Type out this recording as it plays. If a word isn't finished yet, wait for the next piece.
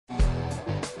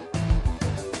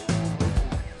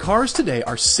Cars today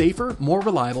are safer, more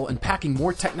reliable, and packing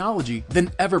more technology than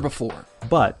ever before.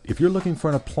 But if you're looking for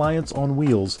an appliance on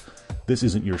wheels, this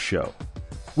isn't your show.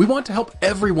 We want to help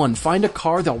everyone find a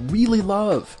car they'll really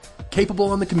love,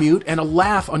 capable on the commute and a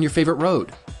laugh on your favorite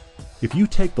road. If you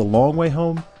take the long way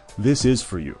home, this is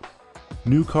for you.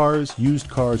 New cars, used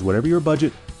cars, whatever your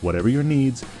budget, whatever your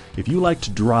needs, if you like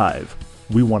to drive,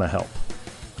 we want to help.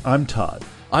 I'm Todd.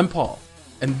 I'm Paul,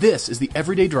 and this is the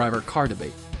Everyday Driver Car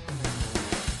Debate.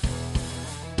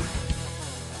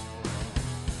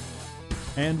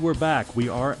 And we're back. We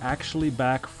are actually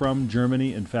back from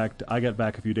Germany. In fact, I got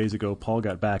back a few days ago. Paul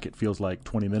got back, it feels like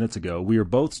 20 minutes ago. We are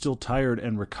both still tired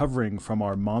and recovering from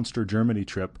our monster Germany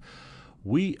trip.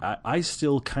 I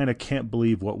still kind of can't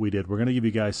believe what we did. We're going to give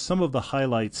you guys some of the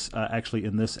highlights actually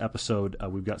in this episode.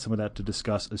 We've got some of that to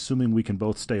discuss, assuming we can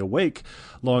both stay awake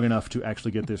long enough to actually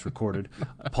get this recorded.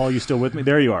 Paul, you still with me?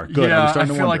 There you are. Good. Yeah, I was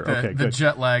starting I to feel wonder. like Okay, the good.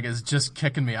 jet lag is just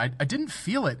kicking me. I didn't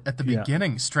feel it at the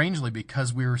beginning, strangely,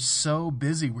 because we were so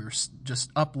busy. We were just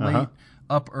up late,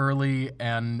 up early,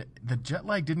 and the jet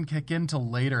lag didn't kick in till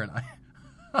later, and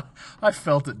I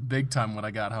felt it big time when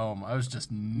I got home. I was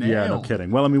just nailed. Yeah, no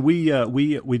kidding. Well, I mean, we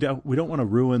don't want to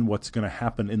ruin what's going to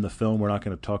happen in the film. We're not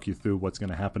going to talk you through what's going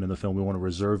to happen in the film. We want to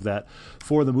reserve that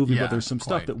for the movie. Yeah, but there's some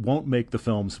stuff that won't make the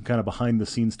film, some kind of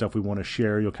behind-the-scenes stuff we want to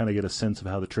share. You'll kind of get a sense of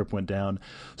how the trip went down.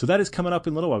 So that is coming up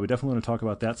in a little while. We definitely want to talk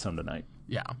about that some tonight.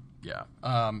 Yeah.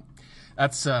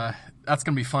 That's going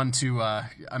to be fun to.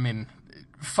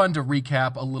 Fun to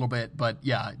recap a little bit, but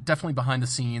yeah, definitely behind the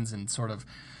scenes and sort of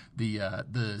the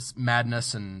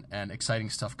madness and exciting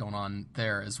stuff going on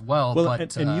there as well. Well,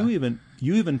 but and you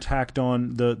even tacked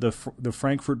on the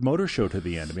Frankfurt Motor Show to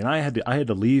the end. I mean, I had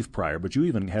to leave prior, but you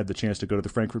even had the chance to go to the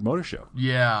Frankfurt Motor Show.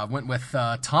 Yeah, I went with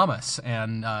Thomas,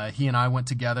 and he and I went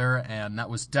together, and that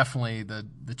was definitely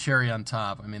the cherry on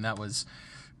top. I mean, that was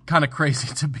kind of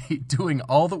crazy to be doing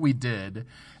all that we did,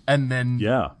 and then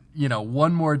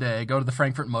one more day, go to the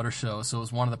Frankfurt Motor Show. So it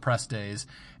was one of the press days,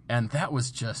 and that was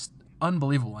just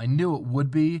unbelievable. I knew it would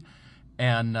be,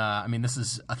 and this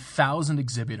is 1,000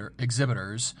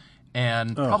 exhibitors,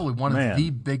 and probably one of the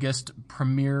biggest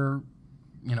premier,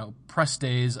 press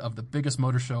days of the biggest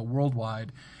motor show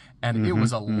worldwide, and it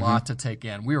was a lot to take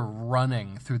in. We were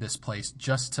running through this place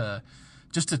just to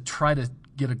try to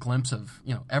get a glimpse of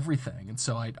everything, and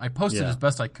so I posted as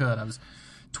best I could. I was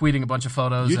tweeting a bunch of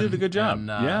photos. You did a good job.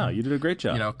 You did a great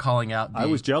job. Calling out. I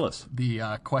was jealous.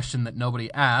 The question that nobody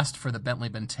asked for the Bentley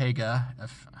Bentayga.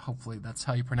 Hopefully that's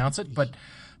how you pronounce it. But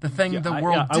the thing the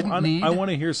world didn't need. I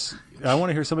want to hear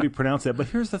somebody pronounce that. But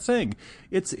here's the thing: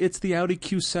 it's the Audi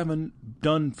Q7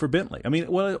 done for Bentley. I mean,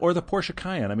 or the Porsche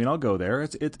Cayenne. I mean, I'll go there.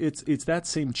 It's that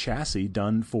same chassis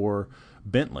done for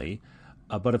Bentley.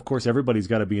 But, of course, everybody's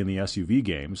got to be in the SUV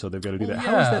game, so they've got to do that.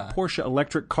 Yeah. How is that Porsche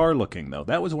electric car looking, though?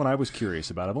 That was what I was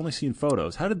curious about. I've only seen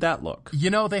photos. How did that look?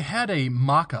 They had a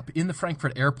mock-up in the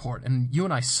Frankfurt airport, and you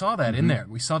and I saw that in there.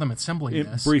 We saw them assembling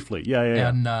this. Briefly, yeah.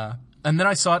 And then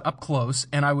I saw it up close,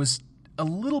 and I was a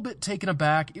little bit taken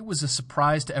aback. It was a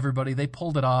surprise to everybody. They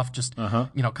pulled it off, just,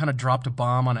 kind of dropped a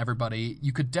bomb on everybody.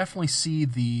 You could definitely see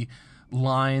the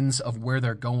lines of where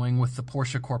they're going with the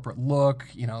Porsche corporate look,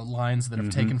 lines that have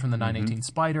taken from the 918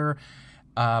 Spyder.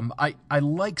 I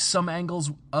like some angles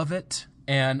of it,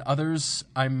 and others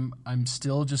I'm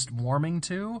still just warming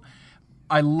to.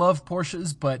 I love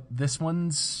Porsches, but this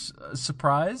one's a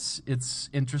surprise. It's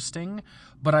interesting,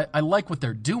 but I like what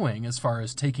they're doing as far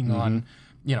as taking on,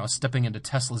 stepping into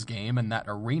Tesla's game and that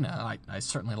arena. I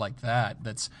certainly like that.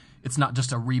 It's not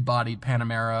just a rebodied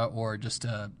Panamera or just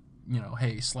a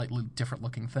slightly different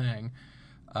looking thing.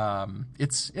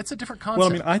 It's a different concept. Well,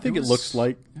 I mean, I think it looks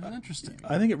like interesting.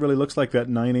 I think it really looks like that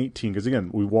 918 because again,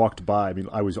 we walked by. I mean,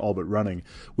 I was all but running.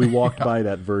 We walked by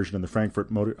that version in the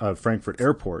Frankfurt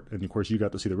airport, and of course, you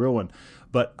got to see the real one.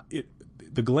 But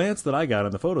the glance that I got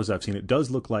on the photos I've seen, it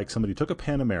does look like somebody took a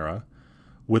Panamera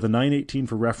with a 918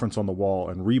 for reference on the wall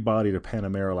and rebodied a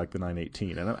Panamera like the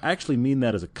 918. And I actually mean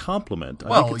that as a compliment.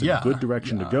 I think it's a good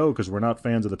direction to go because we're not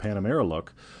fans of the Panamera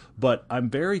look. But I'm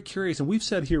very curious, and we've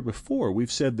said here before,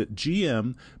 we've said that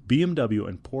GM, BMW,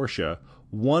 and Porsche,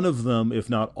 one of them, if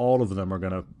not all of them, are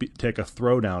going to take a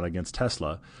throwdown against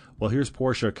Tesla. Well, here's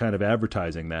Porsche kind of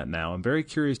advertising that now. I'm very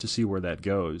curious to see where that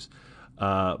goes.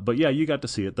 But yeah, you got to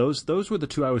see it. Those were the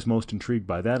two I was most intrigued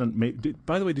by. That and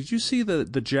by the way, did you see the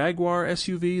Jaguar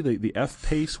SUV, the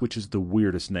F-Pace, which is the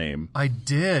weirdest name? I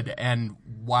did, and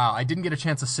wow, I didn't get a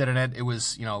chance to sit in it. It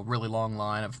was a really long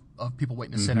line of people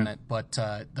waiting to sit in it, but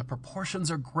the proportions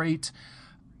are great.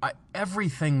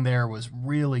 Everything there was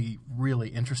really, really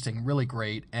interesting, really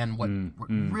great, and what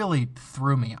really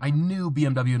threw me, I knew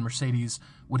BMW and Mercedes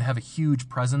would have a huge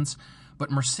presence, but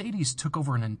Mercedes took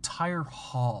over an entire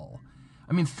hall.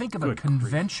 I mean, think of a Good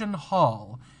convention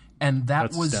hall, and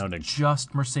That's was astounding.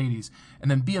 just Mercedes. And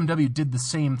then BMW did the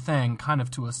same thing, kind of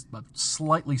to a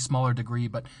slightly smaller degree,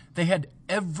 but they had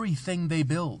everything they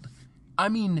build. I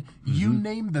mean, you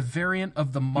name the variant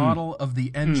of the model of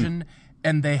the engine,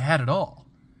 and they had it all.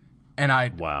 And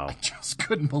I just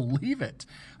couldn't believe it.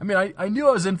 I mean, I knew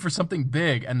I was in for something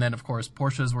big. And then, of course,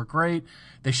 Porsches were great.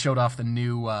 They showed off the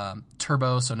new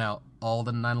turbo, so now all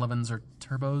the 911s are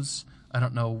turbos. I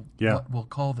don't know what we'll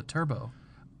call the turbo.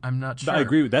 I'm not sure. I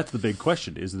agree. That's the big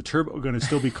question. Is the turbo going to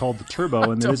still be called the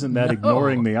turbo? And then isn't that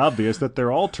ignoring the obvious that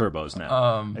they're all turbos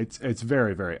now? It's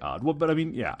very, very odd. Well, but I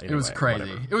mean, anyway, it was crazy.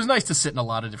 Whatever. It was nice to sit in a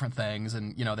lot of different things,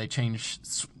 and they change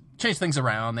things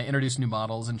around. They introduce new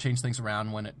models and change things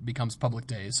around when it becomes public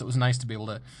days. So it was nice to be able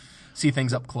to see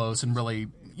things up close and really,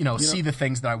 see the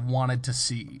things that I wanted to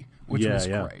see, which was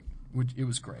great. It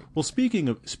was great. Well, speaking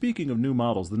of new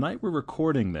models, the night we're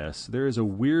recording this, there is a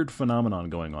weird phenomenon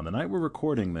going on. The night we're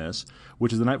recording this,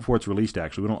 which is the night before it's released,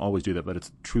 actually, we don't always do that, but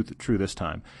it's true this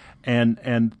time.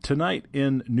 And tonight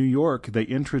in New York, they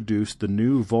introduced the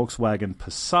new Volkswagen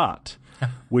Passat,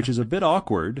 which is a bit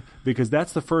awkward because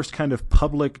that's the first kind of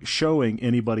public showing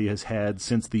anybody has had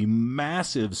since the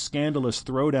massive, scandalous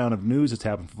throwdown of news that's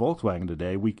happened for Volkswagen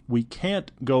today. We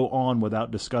can't go on without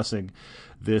discussing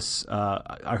this.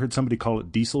 I heard somebody call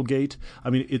it Dieselgate.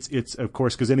 I mean, it's of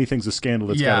course, because anything's a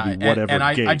scandal, it's got to be whatever.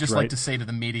 And gate, I just right? like to say to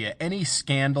the media, any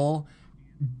scandal,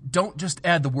 don't just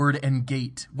add the word and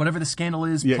gate. Whatever the scandal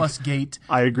is plus gate,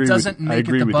 I agree. Doesn't make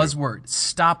it the buzzword. You.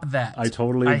 Stop that. I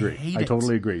totally agree. I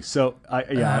totally agree. So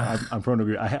I'm prone to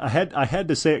agree. I had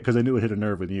to say it because I knew it hit a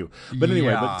nerve with you. But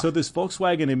anyway, so this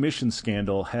Volkswagen emission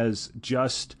scandal has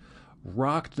just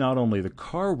rocked not only the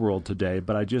car world today,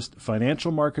 but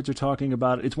financial markets are talking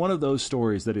about it. It's one of those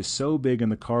stories that is so big in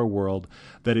the car world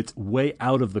that it's way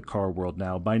out of the car world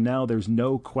now. By now, there's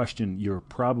no question you're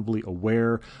probably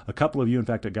aware. A couple of you, in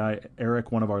fact, a guy,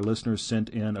 Eric, one of our listeners, sent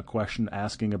in a question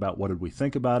asking about what did we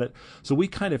think about it. So we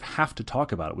kind of have to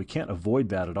talk about it. We can't avoid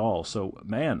that at all. So,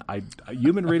 man,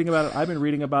 you've been reading about it. I've been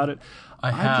reading about it.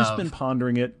 I've just been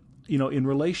pondering it, in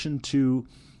relation to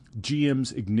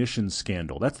GM's ignition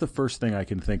scandal. That's the first thing I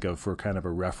can think of for kind of a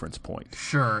reference point.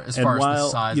 Sure, as far as the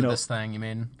size of this thing, you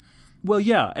mean? Well,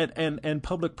 yeah, and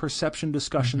public perception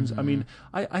discussions. I mean,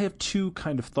 I have two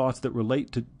kind of thoughts that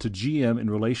relate to GM in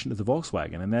relation to the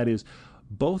Volkswagen, and that is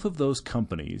both of those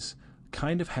companies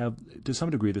kind of have, to some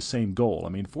degree, the same goal. I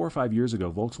mean, 4 or 5 years ago,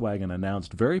 Volkswagen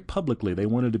announced very publicly they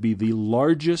wanted to be the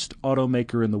largest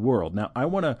automaker in the world. Now, I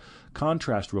want to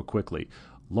contrast real quickly.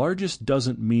 Largest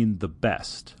doesn't mean the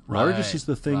best. Largest is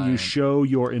the thing you show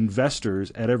your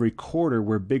investors at every quarter.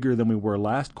 We're bigger than we were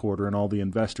last quarter, and all the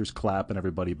investors clap and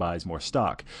everybody buys more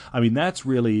stock. I mean, that's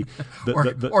really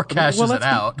or cashes it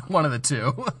out. One of the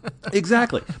two.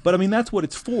 Exactly. But I mean, that's what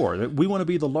it's for. We want to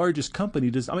be the largest company.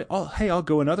 I'll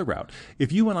go another route.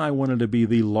 If you and I wanted to be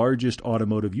the largest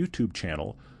automotive YouTube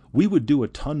channel, we would do a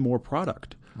ton more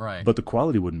product. Right. But the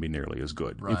quality wouldn't be nearly as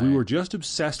good. Right. If we were just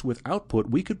obsessed with output,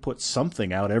 we could put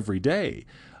something out every day.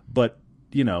 But,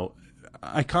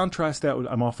 I contrast that with,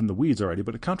 I'm off in the weeds already,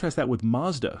 but I contrast that with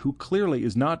Mazda, who clearly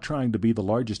is not trying to be the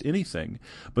largest anything,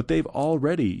 but they've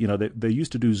already, they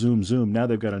used to do Zoom Zoom. Now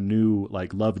they've got a new,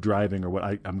 Love Driving, or what,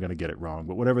 I'm going to get it wrong,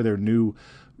 but whatever their new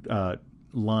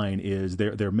line is,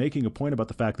 they're making a point about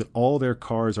the fact that all their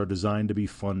cars are designed to be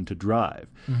fun to drive.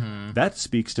 That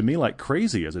speaks to me like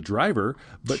crazy as a driver,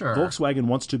 but sure. Volkswagen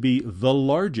wants to be the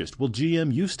largest. Well,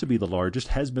 GM used to be the largest,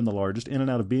 has been the largest, in and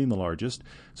out of being the largest.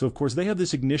 So, of course, they have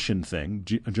this ignition thing,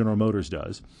 General Motors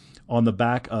does, on the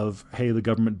back of, hey, the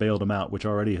government bailed them out, which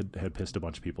already had pissed a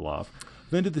bunch of people off.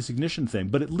 Then did this ignition thing.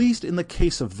 But at least in the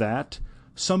case of that,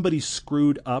 somebody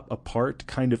screwed up a part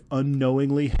kind of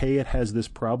unknowingly. Hey, it has this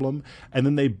problem, and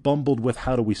then they bumbled with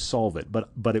how do we solve it.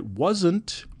 But it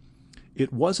wasn't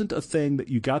a thing that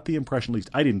you got the impression, at least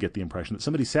I didn't get the impression, that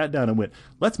somebody sat down and went,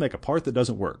 let's make a part that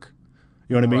doesn't work.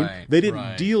 You know what I mean? Right, they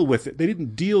didn't deal with it. They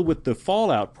didn't deal with the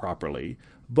fallout properly,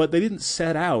 but they didn't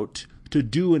set out to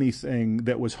do anything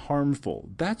that was harmful.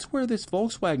 That's where this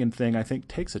Volkswagen thing, I think,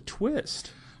 takes a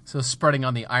twist. So spreading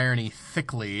on the irony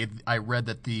thickly, I read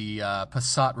that the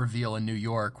Passat reveal in New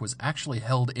York was actually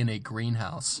held in a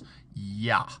greenhouse.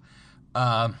 Yeah.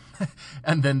 And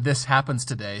then this happens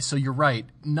today. So you're right,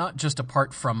 not just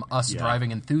apart from us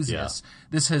driving enthusiasts,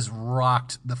 this has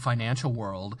rocked the financial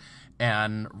world,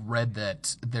 and read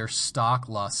that their stock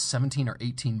lost 17 or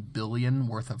 18 billion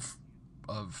worth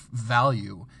of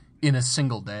value in a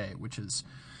single day, which is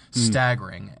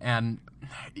staggering. And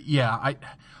yeah,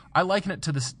 I liken it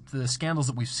to the scandals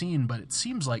that we've seen, but it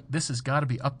seems like this has got to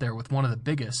be up there with one of the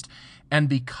biggest, and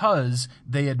because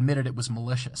they admitted it was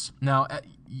malicious. Now,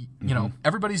 you know,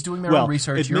 everybody's doing their own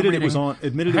research. Admitted it was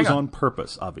on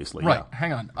purpose, obviously. Right. Yeah.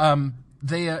 Hang on.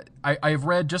 I have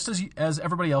read, just as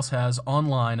everybody else has,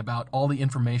 online about all the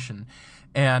information,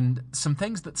 and some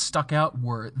things that stuck out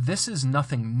were, this is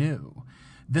nothing new.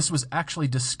 This was actually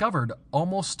discovered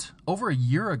almost over a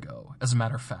year ago, as a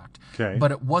matter of fact. Okay.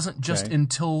 But it wasn't just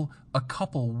until a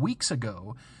couple weeks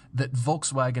ago that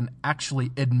Volkswagen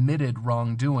actually admitted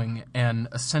wrongdoing and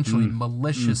essentially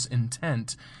malicious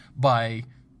intent by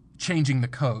changing the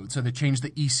code. So they changed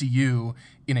the ECU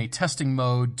in a testing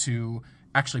mode to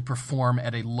actually perform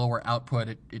at a lower output.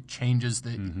 It changes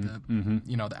the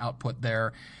the output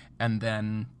there, and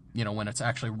then when it's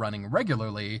actually running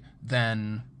regularly,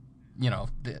 then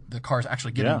the car's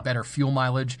actually getting better fuel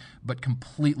mileage, but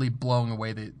completely blowing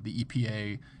away the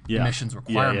EPA emissions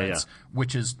requirements,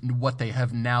 which is what they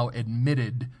have now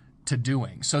admitted to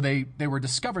doing. So they were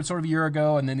discovered sort of a year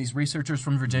ago, and then these researchers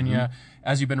from Virginia,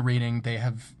 as you've been reading, they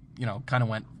have kind of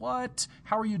went, what?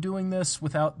 How are you doing this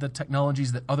without the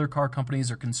technologies that other car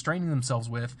companies are constraining themselves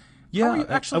with? Yeah, How are you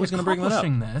actually I was going to bring that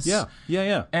up. This?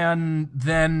 Yeah. And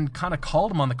then kind of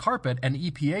called them on the carpet, and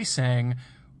EPA saying,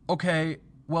 okay,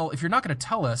 well, if you're not going to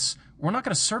tell us, we're not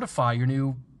going to certify your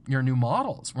new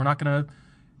models. We're not going to,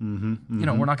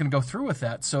 we're not going to go through with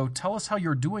that. So tell us how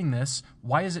you're doing this.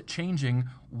 Why is it changing?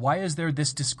 Why is there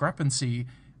this discrepancy?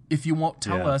 If you won't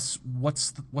tell us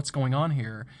what's going on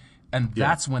here, and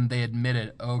that's when they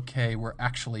admitted, okay, we're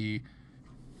actually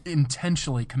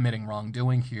intentionally committing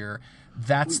wrongdoing here.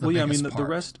 That's the biggest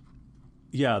part.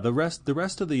 The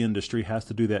rest of the industry has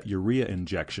to do that urea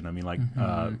injection. I mean, like.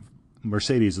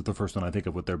 Mercedes is the first one I think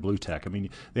of with their Blue Tech. I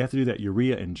mean, they have to do that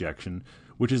urea injection,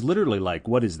 which is literally like,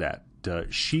 what is that?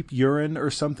 Sheep urine or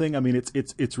something? I mean,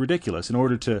 it's ridiculous in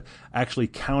order to actually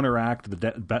counteract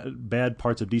the bad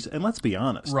parts of diesel. And let's be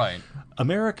honest, right?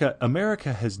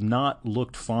 America has not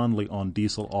looked fondly on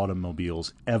diesel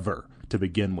automobiles ever to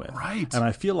begin with. Right. And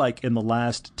I feel like in the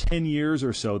last 10 years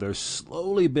or so, there's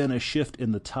slowly been a shift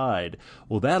in the tide.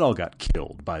 Well, that all got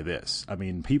killed by this. I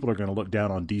mean, people are going to look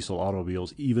down on diesel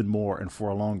automobiles even more and for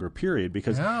a longer period,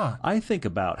 because I think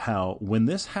about how when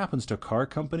this happens to car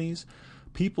companies,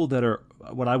 people that are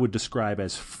what I would describe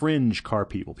as fringe car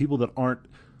people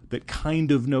that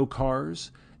kind of know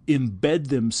cars, embed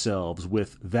themselves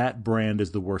with that brand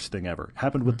as the worst thing ever.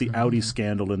 Happened with the Audi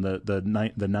scandal in the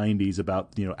 90s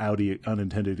about Audi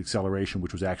unintended acceleration,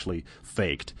 which was actually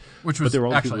faked. Which was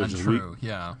actually untrue.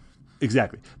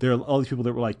 Exactly. There are all these people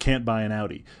that were like, can't buy an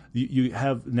Audi. You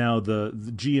have now the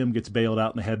GM gets bailed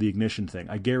out and they had the ignition thing.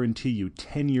 I guarantee you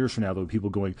 10 years from now there will be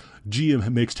people going,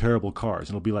 GM makes terrible cars. And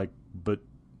it'll be like, but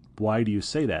why do you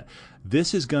say that?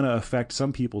 This is going to affect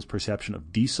some people's perception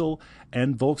of diesel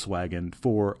and Volkswagen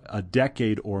for a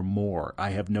decade or more,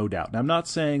 I have no doubt. And I'm not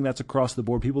saying that's across the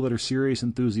board. People that are serious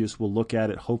enthusiasts will look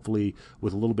at it hopefully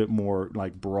with a little bit more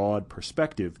like broad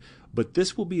perspective. But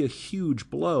this will be a huge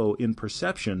blow in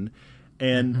perception.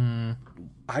 And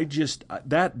I just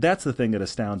that's the thing that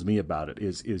astounds me about it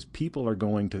is people are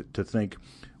going to think,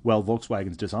 well,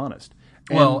 Volkswagen's dishonest.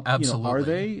 And, well, absolutely. Are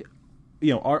they?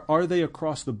 Are they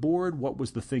across the board? What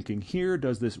was the thinking here?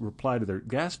 Does this apply to their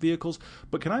gas vehicles?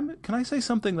 But can I say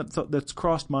something that's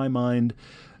crossed my mind,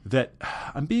 that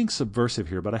I'm being subversive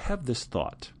here, but I have this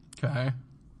thought. Okay.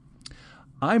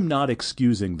 I'm not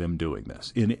excusing them doing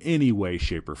this in any way,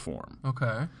 shape, or form.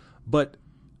 Okay. But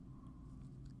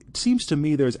it seems to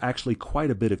me there's actually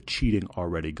quite a bit of cheating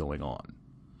already going on,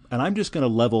 and I'm just going to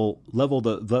level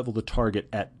the target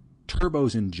at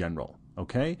turbos in general.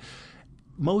 Okay.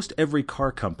 Most every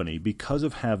car company, because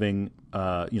of having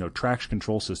traction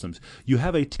control systems, you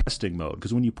have a testing mode.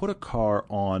 Because when you put a car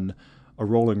on a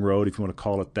rolling road, if you want to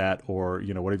call it that, or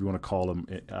whatever you want to call them,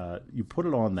 you put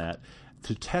it on that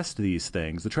to test these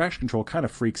things. The traction control kind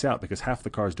of freaks out because half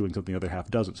the car is doing something the other half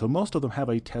doesn't. So most of them have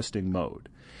a testing mode.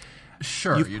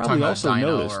 Sure, you're talking about a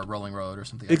dyno or a rolling road or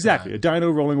something. Exactly, like that. A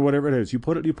dyno, rolling, whatever it is. You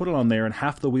put it on there, and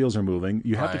half the wheels are moving.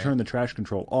 You have to turn the traction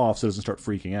control off so it doesn't start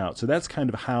freaking out. So that's kind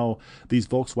of how these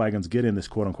Volkswagens get in this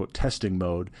quote unquote testing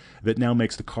mode that now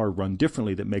makes the car run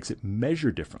differently, that makes it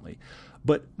measure differently.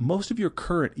 But most of your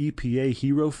current EPA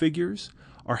hero figures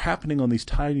are happening on these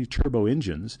tiny turbo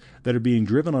engines that are being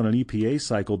driven on an EPA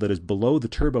cycle that is below the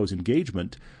turbo's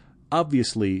engagement.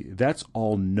 Obviously, that's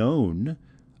all known,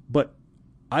 but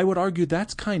I would argue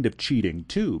that's kind of cheating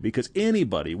too, because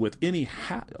anybody with any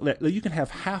you can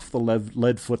have half the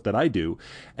lead foot that I do,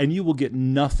 and you will get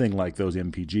nothing like those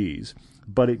MPGs.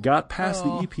 But it got past the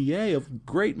EPA of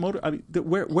great motor. I mean,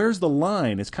 where's the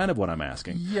line? Is kind of what I'm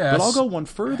asking. Yes, but I'll go one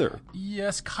further.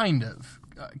 Yes, kind of.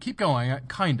 Keep going.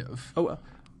 Kind of. Oh.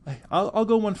 I'll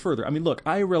go one further. I mean, look,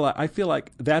 I feel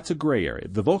like that's a gray area.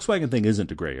 The Volkswagen thing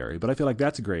isn't a gray area, but I feel like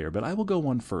that's a gray area. But I will go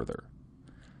one further.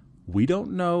 We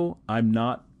don't know. I'm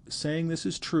not saying this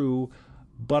is true,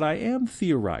 but I am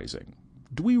theorizing.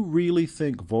 Do we really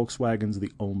think Volkswagen's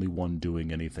the only one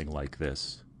doing anything like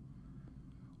this?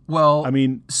 Well, I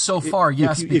mean, so far,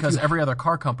 yes, because every other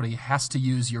car company has to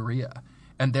use urea,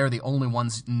 and they're the only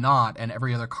ones not, and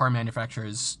every other car manufacturer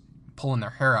is pulling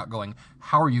their hair out going,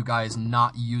 how are you guys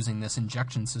not using this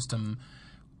injection system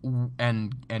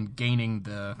and gaining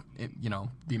the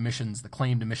emissions, the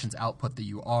claimed emissions output that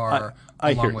you are,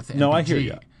 along with the MPG. No, I hear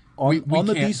you. We on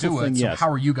the can't diesel do it, thing, yes. So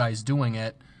how are you guys doing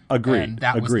it? Agreed. And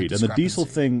that was and the diesel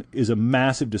thing is a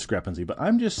massive discrepancy. But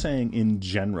I'm just saying, in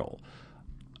general,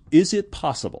 is it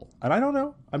possible? And I don't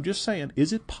know. I'm just saying,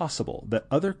 is it possible that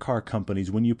other car companies,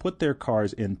 when you put their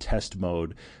cars in test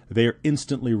mode, they are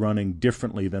instantly running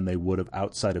differently than they would have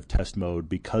outside of test mode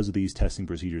because these testing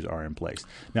procedures are in place?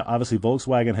 Now, obviously,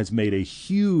 Volkswagen has made a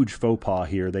huge faux pas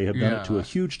here. They have done it to a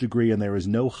huge degree, and there is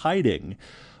no hiding.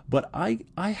 But I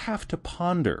have to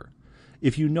ponder.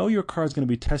 If you know your car is going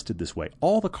to be tested this way,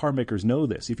 all the car makers know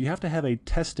this. If you have to have a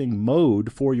testing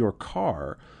mode for your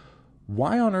car,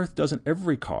 why on earth doesn't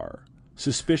every car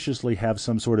suspiciously have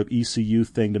some sort of ECU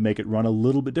thing to make it run a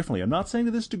little bit differently? I'm not saying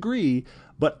to this degree,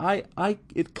 but I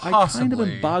kind of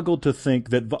am boggled to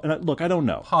think that. Look, I don't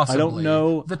know. Possibly. I don't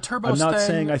know. The turbos I'm not thing,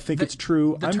 saying I think it's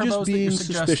true. I'm just being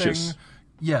suspicious.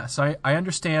 Yes, I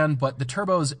understand, but the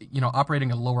turbos, operating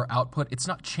at a lower output, it's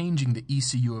not changing the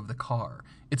ECU of the car.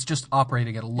 It's just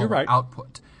operating at a lower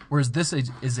output. Whereas this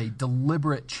is a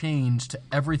deliberate change to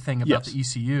everything about the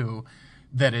ECU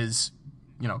that is,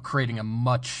 creating a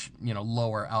much,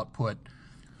 lower output.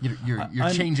 You're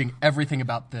changing everything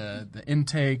about the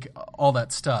intake, all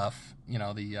that stuff.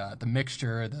 The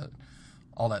mixture,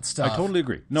 all that stuff. I totally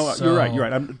agree. No, you're right. You're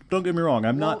right. Don't get me wrong.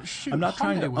 I'm not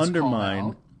trying to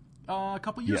undermine. A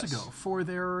couple years ago for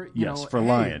their, for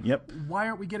Lion. Yep. Why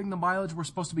aren't we getting the mileage we're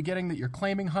supposed to be getting that you're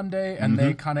claiming, Hyundai? And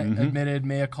they kind of admitted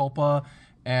mea culpa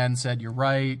and said, you're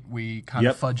right. We kind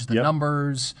of fudged the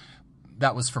numbers.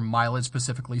 That was for mileage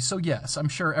specifically. So yes, I'm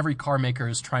sure every car maker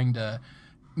is trying to,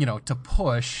 to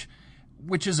push,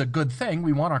 which is a good thing.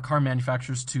 We want our car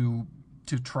manufacturers to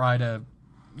try to,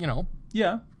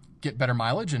 get better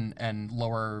mileage and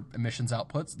lower emissions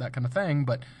outputs, that kind of thing.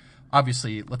 But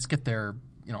obviously, let's get there.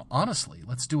 Honestly,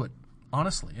 let's do it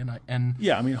honestly.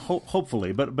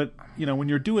 Hopefully, but when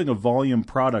you're doing a volume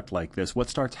product like this, what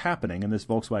starts happening, and this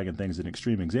Volkswagen thing is an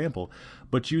extreme example,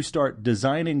 but you start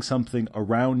designing something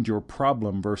around your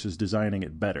problem versus designing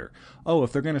it better. Oh,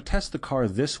 if they're going to test the car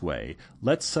this way,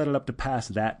 let's set it up to pass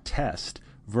that test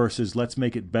versus let's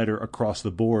make it better across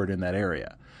the board in that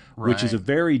area. Right. Which is a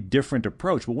very different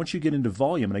approach. But once you get into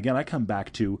volume, and again, I come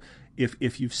back to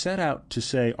if you've set out to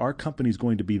say our company is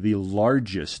going to be the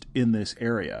largest in this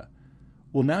area,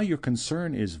 well, now your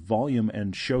concern is volume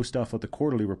and show stuff at the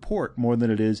quarterly report more than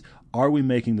it is, are we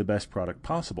making the best product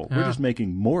possible? Yeah. We're just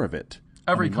making more of it.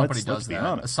 Every company does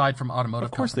that. Aside from automotive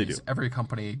companies, they do. Every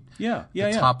company, the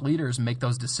top leaders make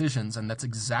those decisions, and that's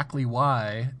exactly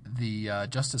why the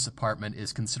Justice Department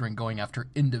is considering going after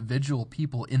individual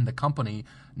people in the company,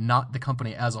 not the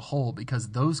company as a whole, because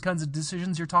those kinds of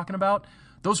decisions you're talking about,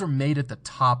 those are made at the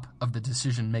top of the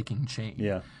decision-making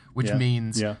chain, which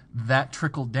means that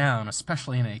trickled down,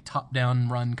 especially in a top-down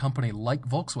run company like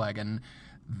Volkswagen.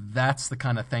 That's the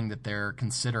kind of thing that they're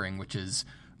considering, which is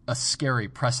a scary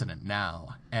precedent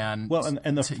now. And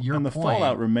the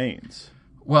fallout remains.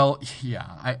 Well,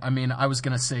 yeah. I was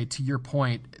going to say, to your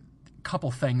point, a couple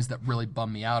things that really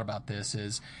bum me out about this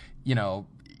is,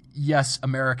 yes,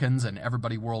 Americans and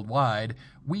everybody worldwide,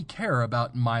 we care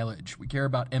about mileage. We care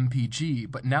about MPG.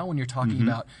 But now when you're talking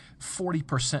about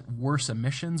 40% worse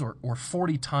emissions or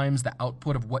 40 times the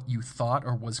output of what you thought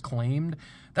or was claimed,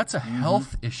 that's a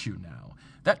health issue now.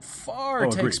 That far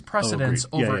takes precedence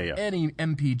over any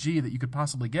MPG that you could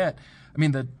possibly get. I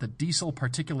mean, the diesel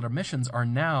particulate emissions are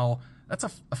now, that's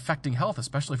affecting health,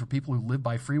 especially for people who live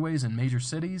by freeways in major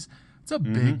cities. It's a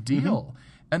big deal.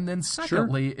 And then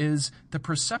secondly is the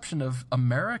perception of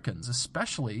Americans,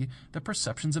 especially the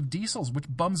perceptions of diesels, which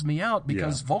bums me out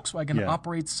because Volkswagen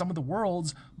operates some of the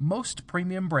world's most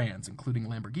premium brands, including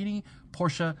Lamborghini,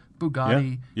 Porsche,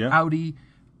 Bugatti, Audi,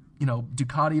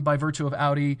 Ducati by virtue of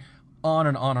Audi. on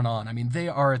and on and on. I mean, they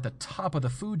are at the top of the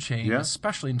food chain,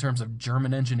 especially in terms of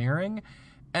German engineering.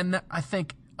 And I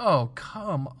think, oh,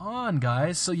 come on,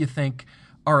 guys. So you think,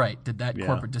 all right, did that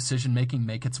corporate decision-making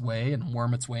make its way and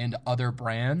worm its way into other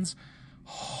brands?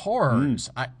 Horrors.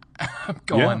 I'm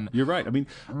going, you're right. I mean,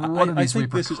 what are these I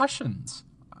think repercussions?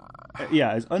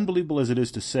 As unbelievable as it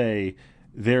is to say,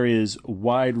 there is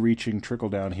wide-reaching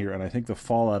trickle-down here, and I think the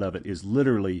fallout of it is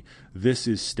literally, this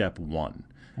is step one.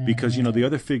 Because, the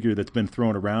other figure that's been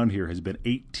thrown around here has been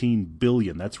 $18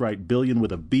 billion. That's right, billion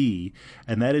with a B,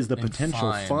 and that is the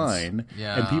potential fine.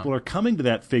 Yeah. And people are coming to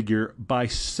that figure by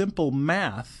simple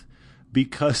math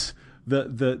because the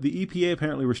EPA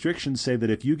apparently restrictions say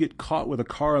that if you get caught with a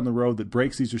car on the road that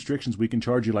breaks these restrictions, we can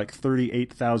charge you like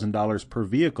 $38,000 per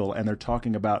vehicle, and they're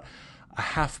talking about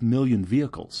 500,000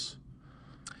 vehicles.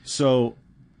 So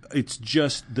it's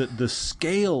just the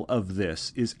scale of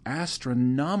this is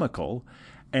astronomical.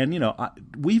 And,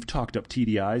 we've talked up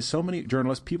TDIs. So many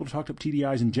journalists, people talked up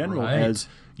TDIs in general as,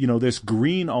 this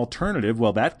green alternative.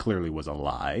 Well, that clearly was a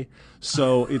lie.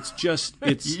 So it's just,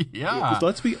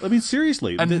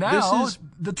 seriously. And now this is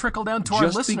the trickle down to our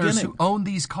listeners who own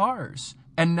these cars.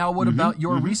 And now what about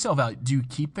your resale value? Do you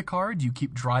keep the car? Do you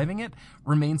keep driving it?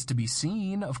 Remains to be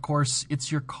seen. Of course, it's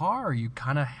your car. You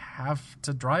kind of have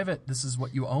to drive it. This is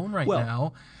what you own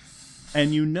now.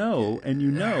 And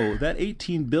that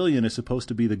 $18 billion is supposed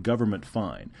to be the government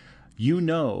fine.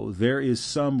 There is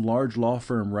some large law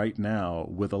firm right now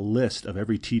with a list of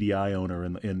every TDI owner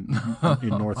in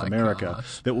North America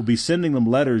that will be sending them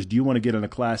letters. Do you want to get in a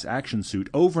class action suit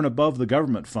over and above the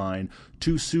government fine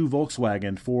to sue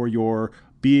Volkswagen for your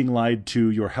being lied to,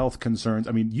 your health concerns?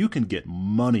 I mean, you can get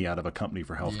money out of a company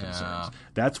for health concerns.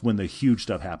 That's when the huge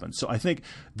stuff happens. So I think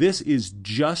this is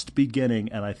just beginning,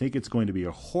 and I think it's going to be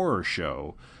a horror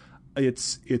show.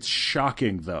 It's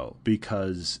shocking, though,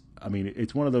 because, I mean,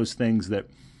 it's one of those things that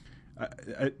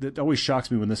it always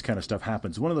shocks me when this kind of stuff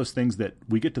happens. One of those things that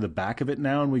we get to the back of it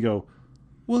now and we go,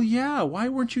 well, yeah, why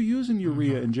weren't you using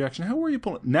urea injection? How were you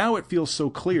pulling? Now it feels so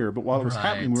clear, but while it was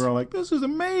happening, we were all like, this is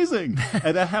amazing.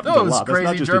 And that happens a lot. Those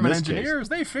crazy German engineers,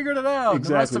 they figured it out.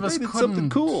 Exactly. The rest of us they did something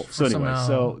cool. So anyway,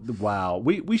 somehow. wow.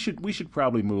 We should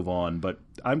probably move on, but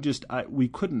we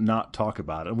couldn't not talk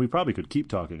about it. And we probably could keep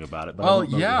talking about it, but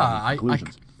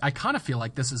I kind of feel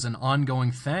like this is an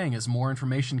ongoing thing as more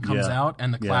information comes out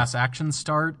and the class actions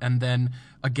start. And then,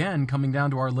 again, coming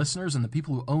down to our listeners and the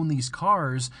people who own these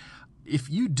cars,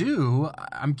 if you do,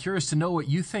 I'm curious to know what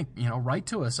you think. Write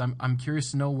to us. I'm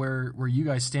curious to know where you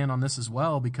guys stand on this as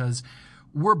well, because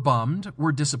we're bummed.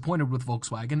 We're disappointed with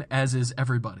Volkswagen, as is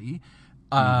everybody.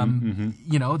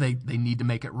 They need to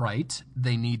make it right.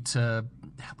 They need to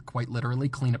quite literally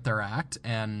clean up their act.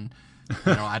 And,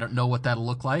 I don't know what that'll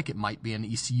look like. It might be an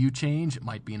ECU change. It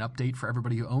might be an update for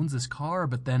everybody who owns this car.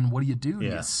 But then what do you do? Do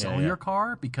you sell your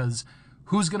car? Because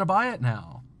who's going to buy it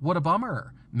now? What a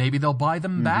bummer. Maybe they'll buy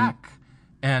them back.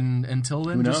 And until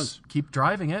then, just keep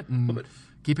driving it and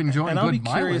keep enjoying good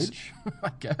mileage, I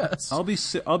guess.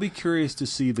 I'll be curious to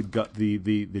see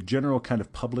the general kind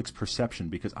of public's perception,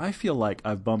 because I feel like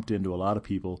I've bumped into a lot of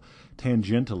people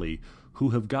tangentially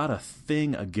who have got a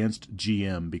thing against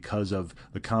GM because of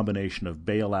the combination of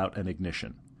bailout and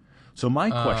ignition. So my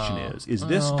question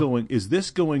is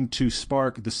this going to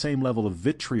spark the same level of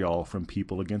vitriol from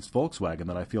people against Volkswagen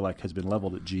that I feel like has been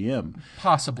leveled at GM?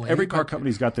 Possibly. Every car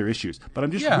company's got their issues, but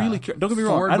I'm just really curious. Don't get me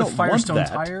wrong, Ford I don't with Firestone want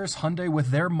that. Tires, Hyundai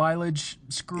with their mileage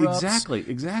screw-ups. Exactly.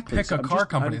 Pick a car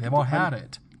company. They've all had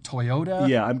it. Toyota.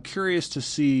 Yeah, I'm curious to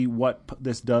see what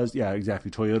this does. Yeah, exactly.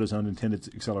 Toyota's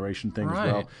unintended acceleration thing as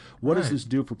well. What does this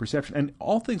do for perception? And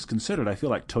all things considered, I feel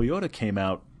like Toyota came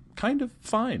out kind of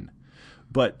fine.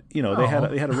 But they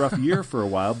had a rough year for a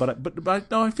while. But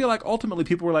no, I feel like ultimately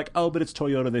people were like, oh, but it's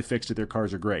Toyota. They fixed it. Their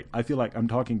cars are great. I feel like I'm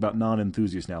talking about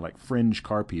non-enthusiasts now, like fringe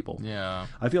car people. Yeah.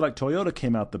 I feel like Toyota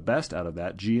came out the best out of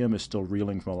that. GM is still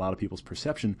reeling from a lot of people's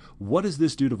perception. What does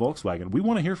this do to Volkswagen? We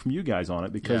want to hear from you guys on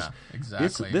it, because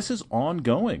this is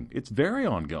ongoing. It's very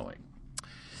ongoing.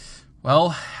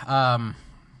 Well,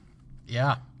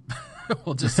 yeah.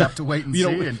 We'll just have to wait and see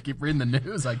and keep reading the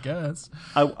news, I guess.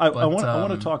 I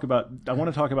want to talk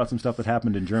about some stuff that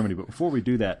happened in Germany, but before we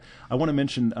do that, I want to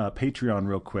mention Patreon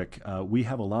real quick. We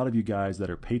have a lot of you guys that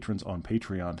are patrons on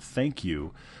Patreon. Thank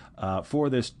you for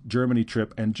this Germany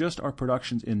trip and just our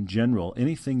productions in general.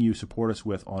 Anything you support us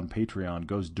with on Patreon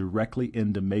goes directly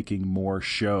into making more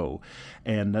show.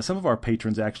 And some of our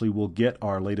patrons actually will get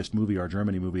our latest movie, our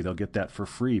Germany movie. They'll get that for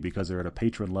free because they're at a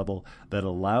patron level that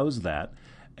allows that.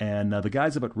 And the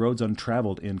guys up at Roads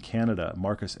Untraveled in Canada,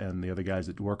 Marcus and the other guys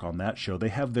that work on that show, they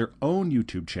have their own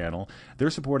YouTube channel.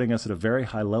 They're supporting us at a very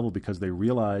high level because they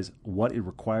realize what it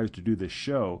requires to do this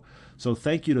show. So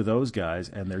thank you to those guys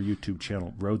and their YouTube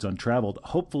channel, Roads Untraveled.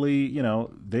 Hopefully,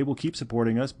 they will keep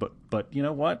supporting us. But you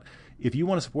know what? If you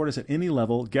want to support us at any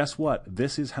level, guess what?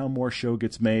 This is how more show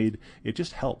gets made. It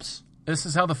just helps. This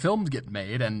is how the films get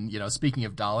made, and speaking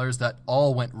of dollars, that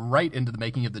all went right into the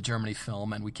making of the Germany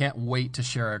film, and we can't wait to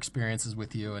share our experiences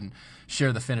with you and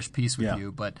share the finished piece with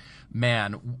you. But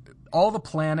man, all the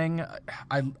planning,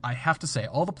 I have to say,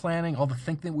 all the planning, all the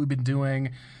thinking that we've been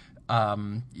doing,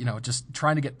 just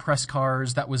trying to get press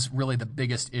cars, that was really the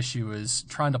biggest issue, is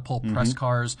trying to pull press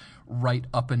cars right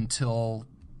up until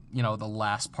the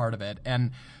last part of it. And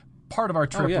part of our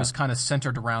trip was kind of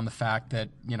centered around the fact that,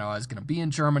 I was going to be in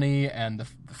Germany, and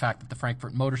the fact that the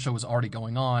Frankfurt Motor Show was already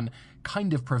going on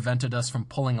kind of prevented us from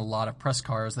pulling a lot of press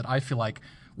cars that I feel like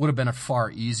would have been far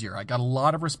easier. I got a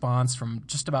lot of response from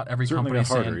just about every company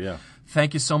saying,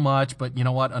 thank you so much, but you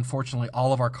know what? Unfortunately,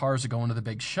 all of our cars are going to the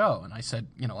big show. And I said,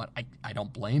 you know what? I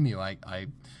don't blame you. I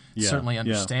certainly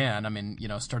understand. I mean,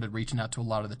 started reaching out to a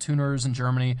lot of the tuners in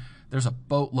Germany. There's a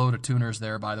boatload of tuners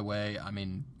there, by the way. I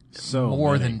mean,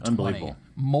 more than 20.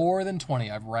 More than 20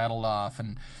 I've rattled off.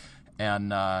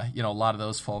 And a lot of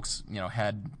those folks,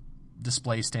 had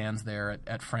display stands there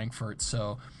at Frankfurt.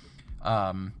 So,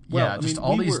 all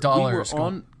these dollars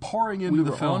pouring into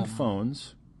the film.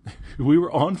 We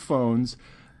were on phones,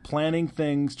 planning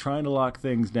things, trying to lock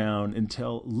things down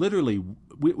until literally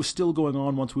it was still going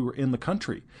on once we were in the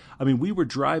country. I mean, we were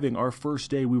driving our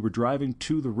first day. We were driving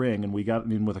to the ring, and we got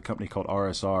in with a company called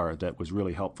RSR that was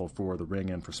really helpful for the ring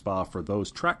and for Spa for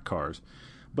those track cars.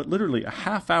 But literally a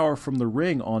half hour from the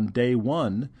ring on day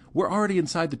one, we're already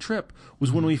inside the trip,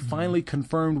 was when we finally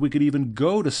confirmed we could even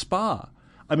go to Spa.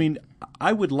 I mean,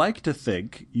 I would like to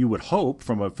think, you would hope,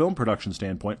 from a film production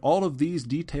standpoint, all of these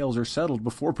details are settled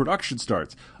before production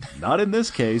starts. Not in this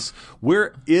case.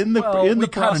 We're in the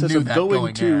process of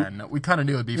going to. We kind of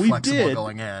knew it'd be flexible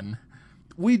going in.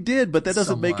 We did, but that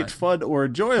doesn't make it fun or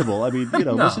enjoyable. I mean,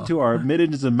 no. Listen to our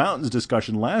Mid-Engines and Mountains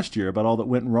discussion last year about all that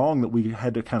went wrong that we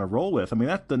had to kind of roll with. I mean,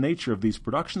 that's the nature of these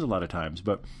productions a lot of times.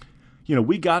 But,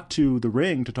 we got to the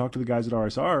ring to talk to the guys at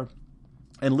RSR.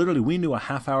 And literally, we knew a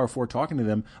half hour before talking to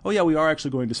them, oh, yeah, we are actually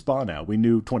going to Spa now. We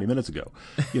knew 20 minutes ago.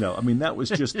 That was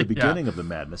just the beginning of the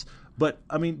madness. But,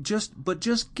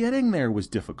 just getting there was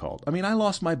difficult. I mean, I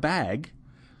lost my bag.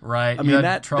 Right. I mean,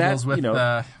 that troubles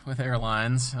with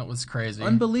airlines. That was crazy.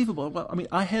 Unbelievable. Well, I mean,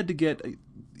 I had to get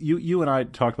you and I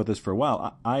talked about this for a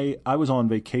while. I was on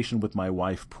vacation with my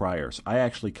wife prior. So I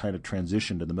actually kind of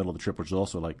transitioned in the middle of the trip, which was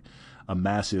also like a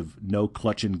massive no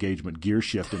clutch engagement gear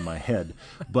shift in my head.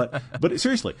 But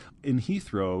seriously, in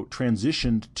Heathrow,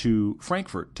 transitioned to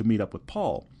Frankfurt to meet up with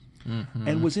Paul,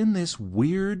 and was in this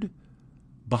weird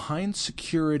behind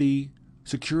security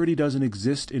doesn't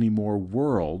exist anymore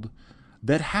world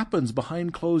that happens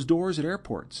behind closed doors at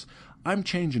airports. I'm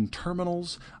changing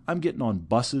terminals. I'm getting on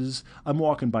buses. I'm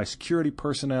walking by security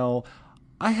personnel.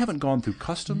 I haven't gone through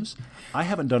customs. I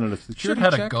haven't done a security check. You should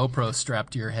have had a GoPro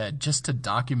strapped to your head just to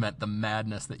document the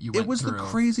madness that you went through. It was the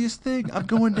craziest thing. I'm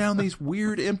going down these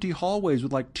weird empty hallways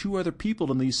with like two other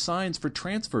people and these signs for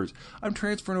transfers. I'm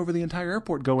transferring over the entire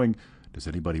airport going, does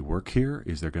anybody work here?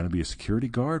 Is there going to be a security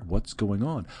guard? What's going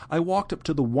on? I walked up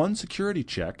to the one security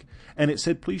check, and it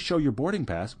said, please show your boarding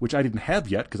pass, which I didn't have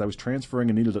yet because I was transferring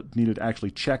and needed to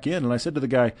actually check in. And I said to the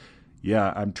guy,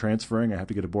 yeah, I'm transferring. I have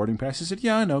to get a boarding pass. He said,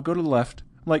 yeah, I know. Go to the left.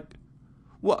 I'm like,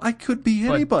 well, I could be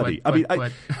anybody.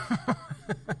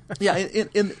 Yeah,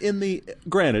 in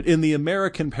the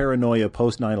American paranoia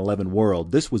post 9/11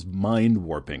 world, this was mind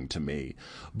warping to me.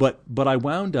 But I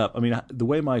wound up. I mean, the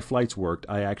way my flights worked,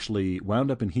 I actually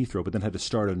wound up in Heathrow, but then had to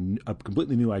start a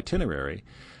completely new itinerary.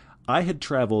 I had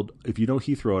traveled, if you know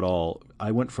Heathrow at all,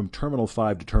 I went from Terminal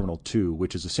 5 to Terminal 2,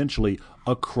 which is essentially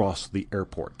across the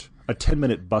airport, a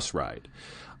 10-minute bus ride.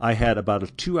 I had about a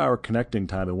 2-hour connecting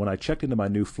time, and when I checked into my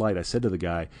new flight, I said to the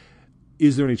guy,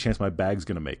 is there any chance my bag's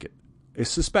going to make it?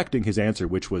 Suspecting his answer,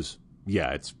 which was,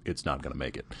 yeah, it's not going to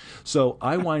make it. So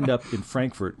I wind up in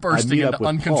Frankfurt. Bursting into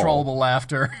uncontrollable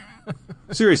laughter.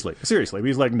 Seriously.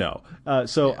 He's like, no.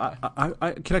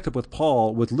 I connect up with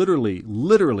Paul with literally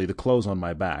the clothes on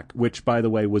my back, which, by the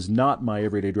way, was not my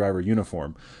everyday driver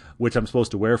uniform, which I'm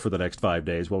supposed to wear for the next 5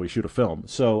 days while we shoot a film.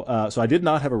 So I did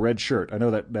not have a red shirt. I know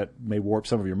that may warp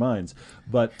some of your minds,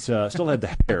 but still had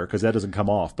the hair because that doesn't come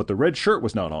off. But the red shirt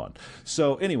was not on.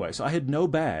 So anyway, I had no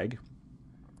bag.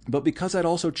 But because I'd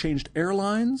also changed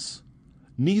airlines,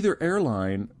 neither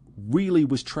airline really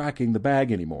was tracking the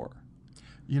bag anymore.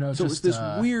 So it's this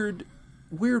weird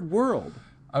world.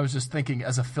 I was just thinking,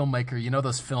 as a filmmaker, you know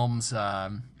those films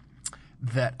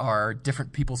that are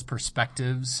different people's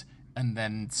perspectives, and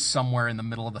then somewhere in the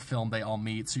middle of the film they all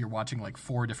meet, so you're watching like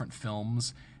 4 different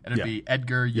films, and it'd be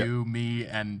Edgar, you, me,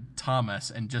 and Thomas,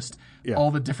 and just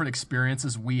all the different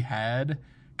experiences we had.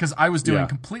 Because I was doing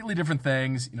completely different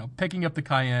things, you know, picking up the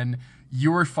Cayenne,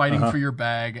 you were fighting for your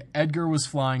bag, Edgar was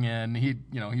flying in, he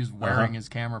was wearing his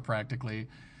camera practically,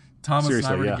 Thomas and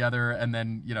I were together, and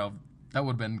then, you know, that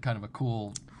would have been kind of a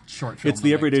cool short film. It's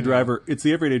the everyday driver. It's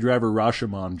the everyday driver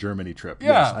Rashomon Germany trip.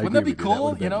 Yeah, wouldn't that be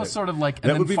cool? You know, sort of like,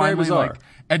 and then finally, like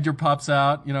Edgar pops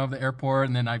out, you know, of the airport,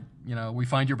 and then we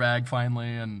find your bag finally,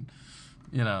 and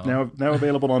you know, now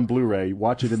available on Blu-ray.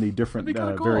 Watch it in the different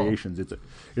cool. variations.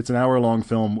 It's an hour-long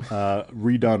film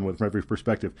redone with every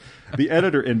perspective. The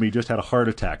editor in me just had a heart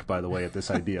attack, by the way, at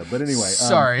this idea. But anyway,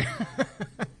 sorry.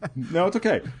 No, it's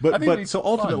okay. But so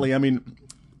ultimately, fun. I mean.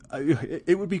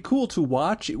 It would be cool to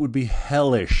watch. It would be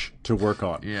hellish to work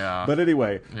on. Yeah. But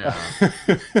anyway. Yeah.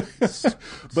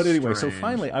 So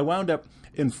finally, I wound up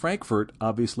in Frankfurt,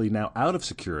 obviously now out of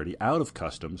security, out of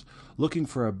customs, looking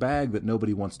for a bag that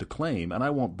nobody wants to claim. And I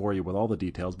won't bore you with all the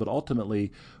details, but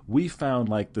ultimately we found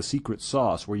like the secret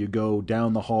sauce where you go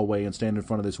down the hallway and stand in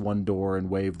front of this one door and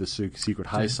wave the secret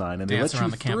high sign, and they let you through. Dance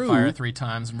around the campfire 3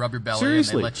 times and rub your belly.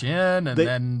 Seriously. And they let you in, and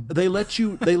then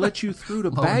they let you through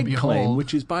to bag claim,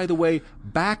 which is, by the way,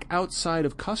 back outside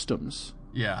of customs.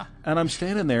 Yeah. And I'm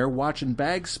standing there watching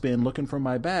bags spin, looking for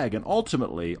my bag. And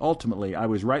ultimately, I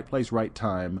was right place, right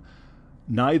time.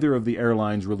 Neither of the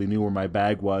airlines really knew where my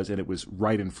bag was, and it was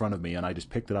right in front of me. And I just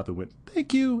picked it up and went,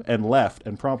 thank you, and left,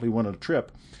 and promptly went on a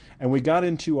trip. And we got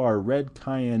into our red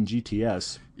Cayenne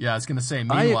GTS. Yeah, I was going to say,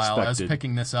 meanwhile, I was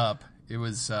picking this up. It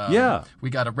was, we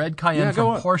got a red Cayenne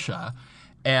from Porsche.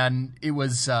 And it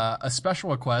was a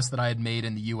special request that I had made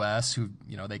in the U.S. who,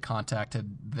 you know, they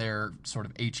contacted their sort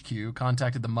of HQ,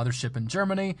 contacted the mothership in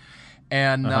Germany.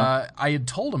 And I had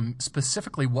told them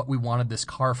specifically what we wanted this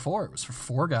car for. It was for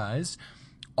 4 guys,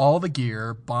 all the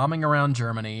gear, bombing around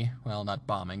Germany. Well, not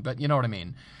bombing, but you know what I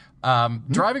mean.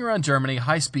 Driving around Germany,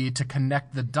 high speed to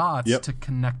connect the dots, to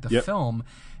connect the film.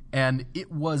 And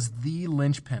it was the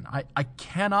linchpin. I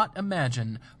cannot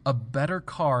imagine a better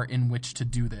car in which to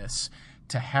do this.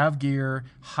 To have gear,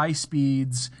 high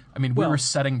speeds. I mean, we were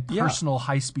setting personal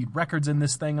high-speed records in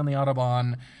this thing on the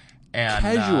Autobahn. And,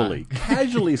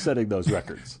 casually setting those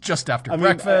records. Just after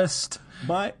breakfast.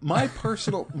 My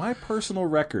personal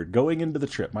record going into the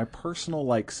trip, my personal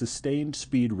like sustained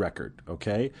speed record,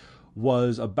 okay,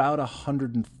 was about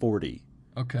 140.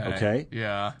 Okay?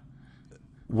 Yeah.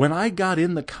 When I got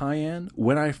in the Cayenne,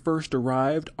 when I first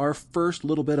arrived, our first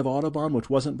little bit of Autobahn, which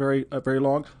wasn't very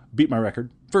long, beat my record.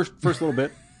 First little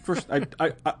bit.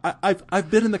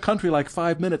 I've been in the country like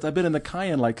 5 minutes. I've been in the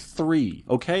Cayenne like 3.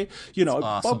 Okay, you know.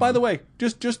 Awesome. Oh, by the way,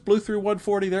 just blew through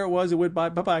 140. There it was. It went by.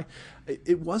 Bye.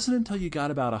 It wasn't until you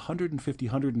got about 150,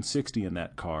 160 in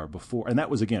that car before, and that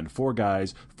was again 4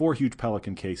 guys, 4 huge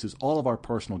Pelican cases, all of our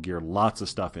personal gear, lots of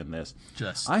stuff in this.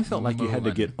 I felt like you had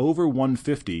to get over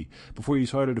 150 before you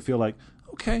started to feel like,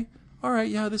 okay, all right,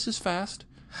 yeah, this is fast.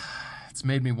 It's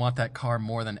made me want that car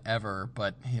more than ever,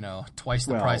 but, you know, twice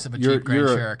the price of a Jeep Grand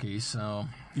Cherokee, so...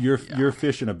 You're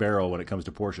fish in a barrel when it comes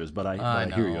to Porsches, but I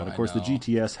hear you. And, of course, the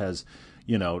GTS has,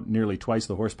 you know, nearly twice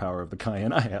the horsepower of the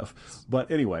Cayenne I have.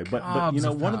 But anyway, but you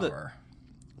know, one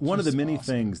of the many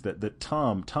things that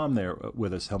Tom there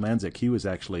with us, Helmanzik, he was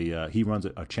actually, he runs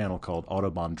a channel called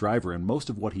Autobahn Driver, and most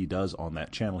of what he does on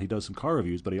that channel, he does some car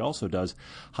reviews, but he also does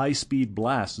high-speed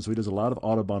blasts, and so he does a lot of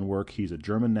Autobahn work. He's a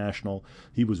German national.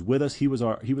 He was with us. He was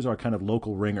our kind of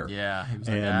local ringer. Yeah, he was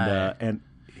our guy. And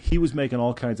he was making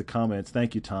all kinds of comments,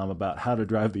 thank you, Tom, about how to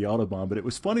drive the Autobahn, but it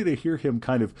was funny to hear him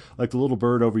kind of like the little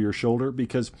bird over your shoulder,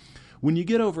 because when you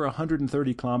get over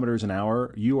 130 kilometers an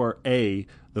hour, you are A,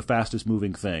 the fastest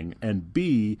moving thing, and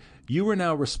B, you are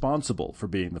now responsible for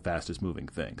being the fastest moving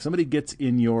thing. Somebody gets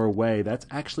in your way, that's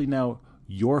actually now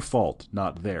your fault,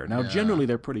 not theirs. Now, generally,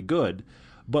 they're pretty good,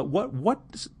 but what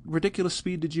ridiculous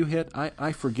speed did you hit?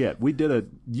 I forget.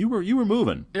 You were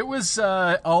moving. It was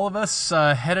all of us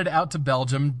headed out to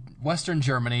Belgium, Western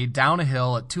Germany, down a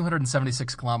hill at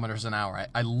 276 kilometers an hour.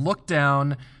 I looked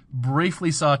down,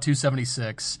 briefly saw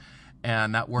 276,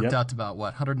 and that worked out to about,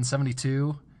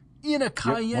 172? In a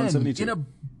Cayenne, in a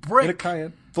brick. In a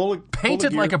Cayenne,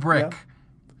 painted full like a brick. Yeah.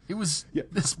 It was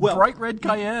this bright red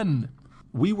Cayenne.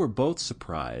 We were both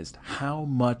surprised how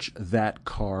much that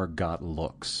car got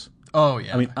looks. Oh,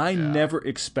 yeah. I mean, I never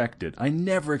expected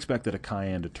a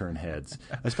Cayenne to turn heads,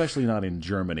 especially not in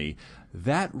Germany.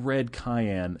 that red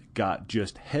Cayenne got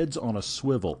just heads on a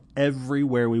swivel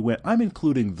everywhere we went. I'm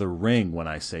including the ring when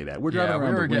I say that. We're driving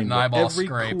around the ring. Every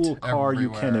cool car you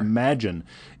can imagine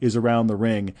is around the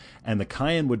ring, and the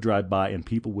Cayenne would drive by, and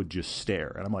people would just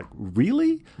stare. And I'm like,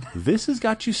 really? This has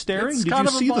got you staring? Did you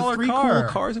see the three cool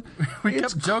cars? We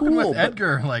kept joking with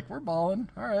Edgar, like, we're balling.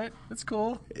 All right, it's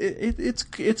cool.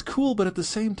 It's cool, but at the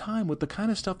same time, with the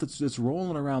kind of stuff that's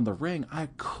rolling around the ring, I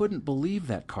couldn't believe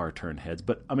that car turned heads.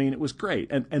 But, I mean, it was great.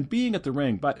 And being at the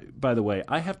ring, by the way,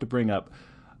 I have to bring up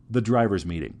the drivers'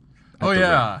 meeting. Oh,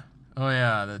 yeah.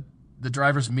 The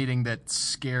drivers' meeting that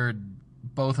scared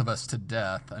both of us to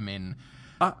death. I mean,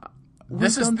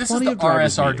 this is the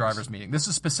RSR drivers' meeting. This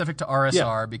is specific to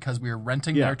RSR because we were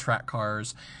renting their track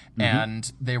cars,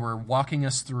 and they were walking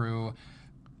us through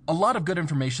a lot of good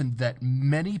information that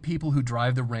many people who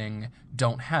drive the ring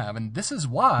don't have. And this is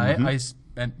why I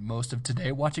spent most of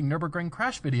today watching Nürburgring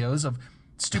crash videos of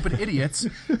stupid idiots,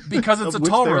 because it's a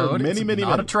toll road, it's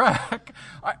not a track.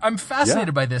 I'm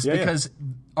fascinated by this because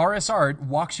RSR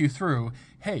walks you through,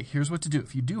 hey, here's what to do.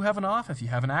 If you do have an off, if you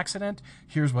have an accident,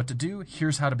 here's what to do,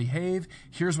 here's how to behave,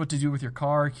 here's what to do with your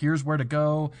car, here's where to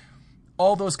go.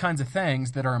 All those kinds of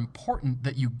things that are important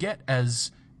that you get as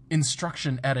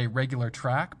instruction at a regular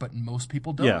track, but most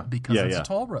people don't because it's a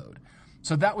toll road.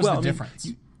 So that was the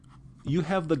difference. You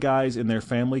have the guys in their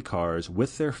family cars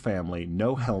with their family,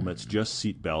 no helmets, just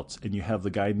seat belts, and you have the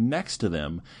guy next to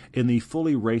them in the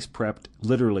fully race prepped,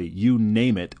 literally, you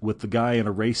name it, with the guy in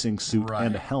a racing suit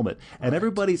and a helmet. And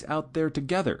everybody's out there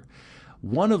together.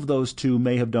 One of those two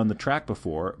may have done the track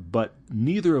before, but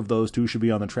neither of those two should be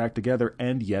on the track together,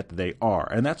 and yet they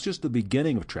are. And that's just the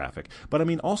beginning of traffic. But, I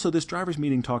mean, also this drivers'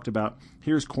 meeting talked about,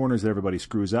 here's corners that everybody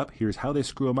screws up, here's how they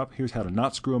screw them up, here's how to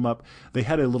not screw them up. They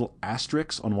had a little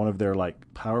asterisk on one of their,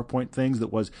 like, PowerPoint things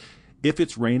that was, if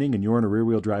it's raining and you're in a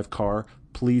rear-wheel drive car,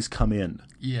 please come in.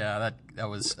 Yeah, that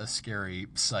was a scary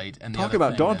sight. And talk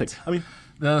about daunting. I mean,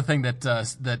 the other thing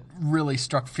that really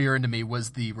struck fear into me was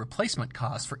the replacement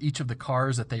cost for each of the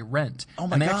cars that they rent. Oh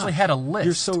my and they actually had a list.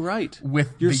 You're so right.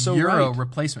 With the Euro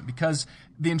replacement, because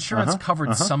the insurance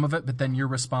covered some of it, but then you're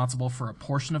responsible for a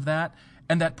portion of that,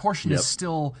 and that portion is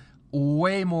still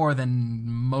way more than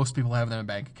most people have in their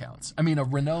bank accounts. I mean, a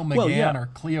Renault Megane or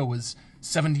Clio was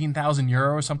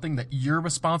 €17,000 or something that you're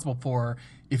responsible for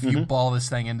if you ball this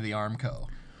thing into the Armco.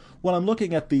 Well, I'm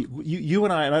looking at you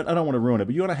and I don't want to ruin it,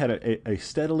 but you and I had a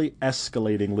steadily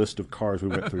escalating list of cars we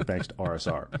went through thanks to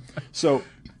RSR. So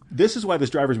this is why this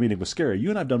driver's meeting was scary. You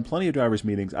and I have done plenty of driver's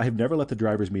meetings. I have never let the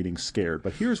driver's meeting scared,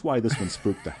 but here's why this one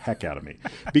spooked the heck out of me.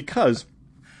 Because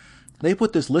they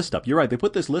put this list up. You're right, they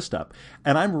put this list up,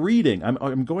 and I'm reading.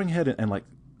 I'm going ahead and like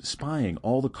spying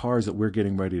all the cars that we're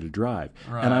getting ready to drive.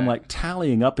 Right. And I'm like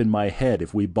tallying up in my head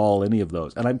if we ball any of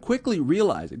those. And I'm quickly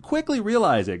realizing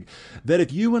that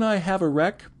if you and I have a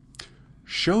wreck,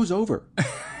 show's over.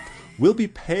 We'll be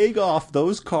paying off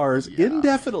those cars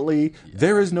indefinitely. Yeah.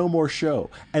 There is no more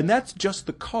show. And that's just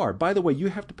the car. By the way, you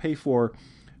have to pay for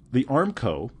the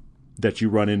Armco that you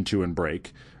run into and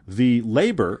break, the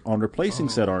labor on replacing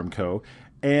said Armco,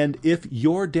 and if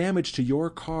your damage to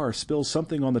your car spills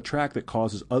something on the track that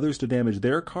causes others to damage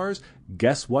their cars,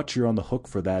 guess what? You're on the hook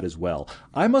for that as well.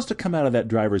 I must have come out of that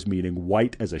driver's meeting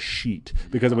white as a sheet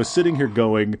because I was sitting here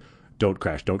going, don't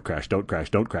crash, don't crash, don't crash,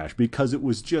 don't crash, because it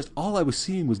was just, all I was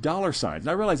seeing was dollar signs.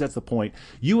 And I realize that's the point.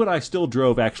 You and I still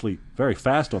drove actually very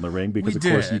fast on the ring because, of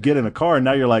course, you get in a car and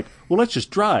now you're like, well, let's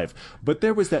just drive. But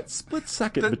there was that split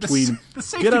second between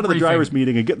get out of the driver's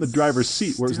meeting and get in the driver's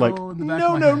seat where it's like,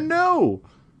 no.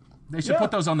 They should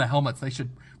put those on the helmets. They should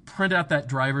print out that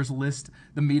driver's list,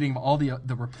 the meeting of all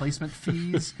the replacement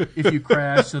fees if you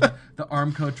crash. So the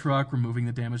Armco truck, removing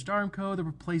the damaged Armco, the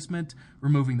replacement,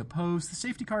 removing the post, the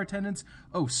safety car attendants.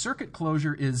 Oh, circuit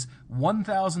closure is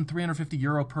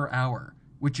 €1,350 per hour,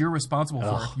 which you're responsible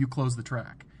for if you close the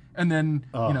track. And then,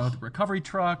 the recovery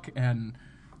truck and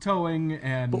towing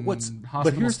and hospital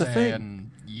but here's stay. The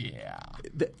thing.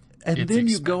 And then expensive.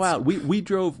 You go out. We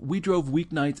drove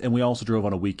weeknights, and we also drove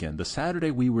on a weekend. The Saturday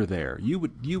we were there, you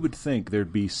would think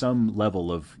there'd be some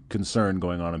level of concern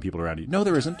going on in people around you. No,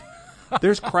 there isn't.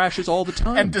 There's crashes all the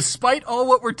time. And despite all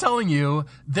what we're telling you,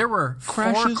 there were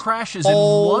 4 crashes in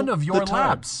one of your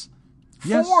laps.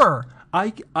 Yes. 4.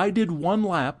 I did one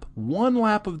lap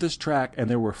of this track, and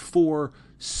there were 4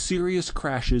 serious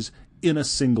crashes in a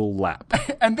single lap.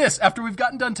 And this, after we've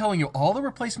gotten done telling you all the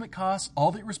replacement costs,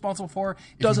 all that you're responsible for,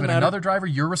 if Doesn't you've been matter. another driver,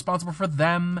 you're responsible for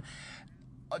them,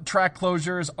 track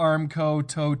closures, Armco,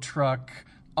 tow truck,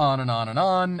 on and on and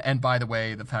on. And by the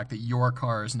way, the fact that your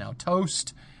car is now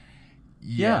toast,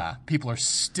 people are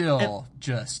still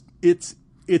just...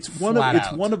 It's one Flat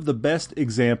out. of the best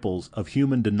examples of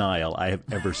human denial I have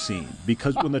ever seen.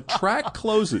 Because when the track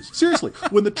closes, seriously,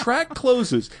 when the track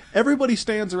closes, everybody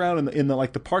stands around in the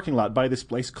like the parking lot by this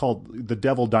place called the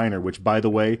Devil Diner, which, by the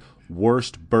way,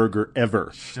 worst burger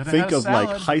ever. Should've Think had a of like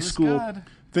salad. high It was school.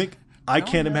 good. I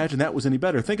can't imagine that was any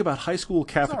better. Think about high school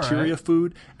cafeteria right.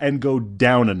 food and go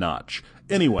down a notch.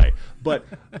 Anyway, but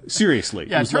seriously,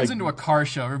 Yeah, it was turns like, into a car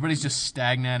show. Everybody's just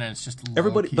stagnant, and it's just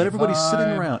everybody's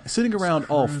vibe. sitting around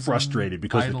all cruising, frustrated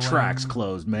because idling. the track's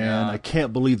closed, man. Yeah. I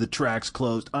can't believe the track's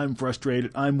closed. I'm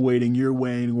frustrated. I'm waiting. You're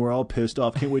waiting. We're all pissed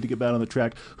off. Can't wait to get back on the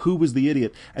track. Who was the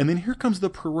idiot? And then here comes the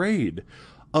parade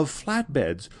of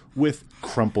flatbeds with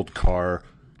crumpled car,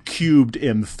 cubed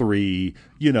M3,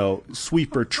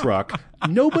 sweeper truck.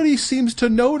 Nobody seems to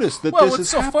notice that Well, this what's is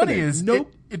so happening. funny is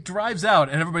it drives out,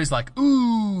 and everybody's like,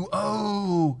 ooh,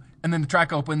 oh. And then the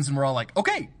track opens, and we're all like,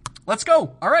 okay, let's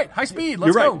go. All right, high speed,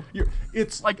 let's You're go. right.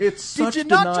 It's Like, it's such did you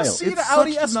not denial. just see It's the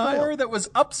Audi such denial. S4 that was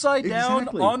upside down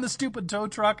Exactly. on the stupid tow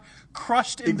truck,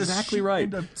 crushed into Exactly right.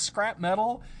 into scrap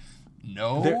metal?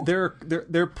 No.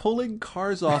 They're pulling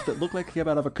cars off that look like they came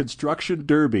out of a destruction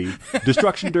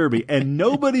derby, and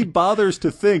nobody bothers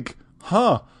to think,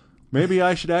 maybe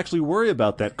I should actually worry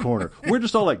about that corner. We're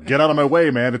just all like, get out of my way,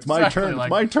 man. It's my Exactly, turn. like,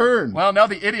 It's my turn. Well, now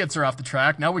the idiots are off the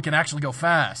track. Now we can actually go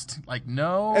fast. Like,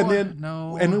 no, and then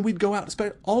no. and then we'd go out and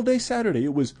spend all day Saturday.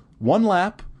 It was one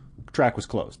lap, track was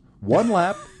closed. One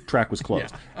lap, track was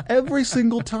closed. Every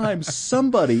single time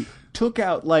somebody took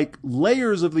out like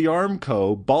layers of the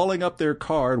Armco, balling up their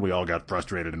car, and we all got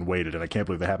frustrated and waited, and I can't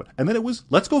believe that happened. And then it was,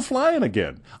 let's go flying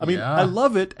again. I mean, Yeah. I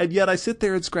love it, and yet I sit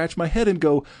there and scratch my head and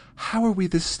go, how are we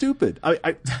this stupid?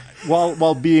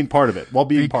 While being part of it,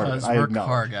 because I we're acknowledge.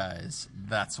 car guys.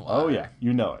 That's why. Oh yeah,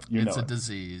 you know it. It's a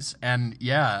disease. And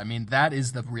yeah, I mean, that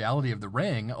is the reality of the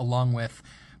ring, along with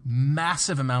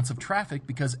massive amounts of traffic,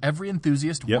 because every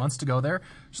enthusiast wants to go there.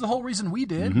 Which is the whole reason we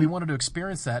did. We wanted to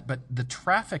experience that. But the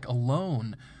traffic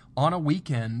alone on a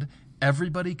weekend,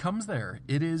 everybody comes there.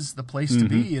 It is the place to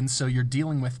be. And so you're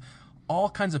dealing with all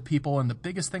kinds of people. And the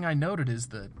biggest thing I noted is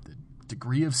the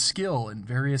degree of skill in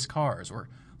various cars, or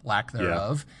lack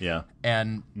thereof. Yeah.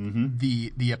 And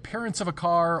the appearance of a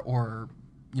car, or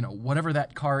whatever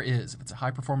that car is, if it's a high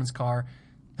performance car,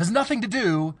 has nothing to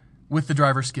do with the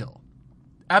driver's skill.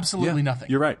 Absolutely nothing.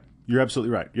 You're right. You're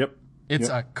absolutely right. Yep. It's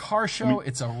a car show.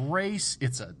 It's a race.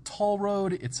 It's a toll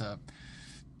road. It's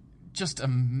just a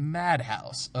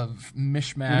madhouse of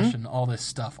mishmash and all this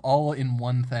stuff, all in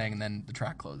one thing. And then the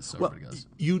track closes, so everybody goes.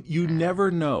 You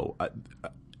never know.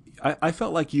 I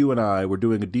felt like you and I were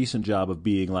doing a decent job of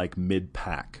being like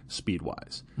mid-pack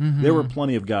speed-wise. There were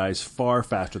plenty of guys far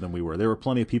faster than we were. There were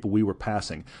plenty of people we were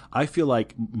passing. I feel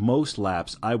like most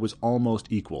laps I was almost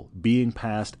equal, being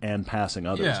passed and passing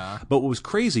others. Yeah. But what was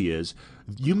crazy is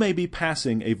you may be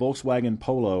passing a Volkswagen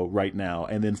Polo right now,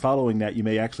 and then following that you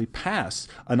may actually pass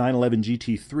a 911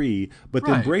 GT3, but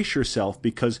then Right. brace yourself,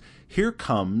 because here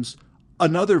comes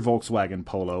another Volkswagen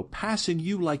Polo passing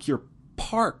you like you're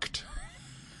parked.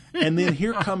 And then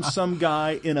here comes some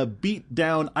guy in a beat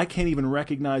down, I can't even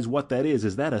recognize what that is.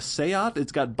 Is that a Seat?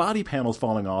 It's got body panels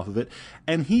falling off of it.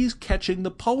 And he's catching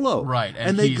the Polo. Right, and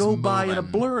And they he's go by in a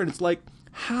moving. blur. And it's like,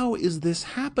 how is this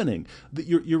happening?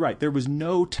 You're right. There was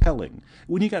no telling.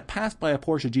 When you got passed by a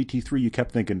Porsche GT3, you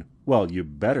kept thinking, well, you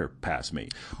better pass me.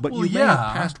 But Well, you may have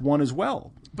yeah. passed one as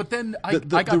well. But then I The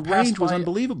got passed range was by-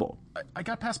 unbelievable. I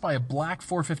got passed by a black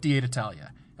 458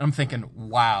 Italia. And I'm thinking,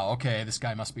 wow, okay, this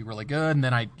guy must be really good. And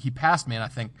then he passed me, and I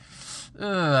think,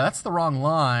 that's the wrong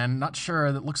line. Not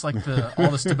sure. That looks like all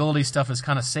the stability stuff is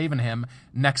kind of saving him.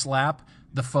 Next lap,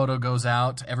 the photo goes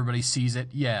out. Everybody sees it.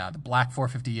 Yeah, the black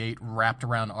 458 wrapped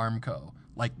around Armco.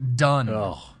 Like, done.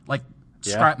 Oh. Like,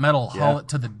 scrap metal, haul Yeah. it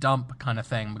to the dump kind of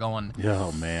thing. Going,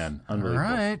 Oh, man. all Unbelievable.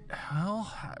 right,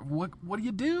 well, what do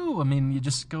you do? I mean, you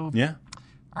just go, Yeah.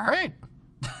 all right.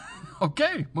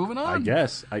 Okay, moving on. I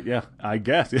guess. I guess.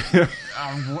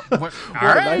 All What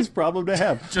right. a nice problem to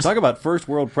have. Talk about first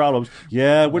world problems.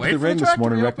 Yeah, went Wait to the for the ring this track to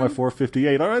morning, wrecked my reopen.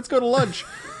 458. All right, let's go to lunch.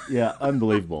 Yeah,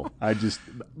 unbelievable.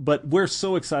 But we're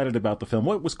so excited about the film.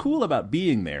 What was cool about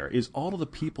being there is all of the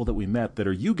people that we met that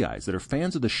are you guys, that are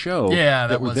fans of the show, Yeah,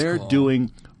 that were was there cool.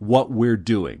 doing what we're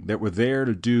doing, that were there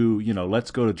to do,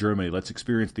 let's go to Germany, let's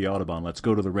experience the Autobahn, let's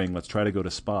go to the ring, let's try to go to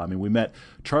Spa. I mean, we met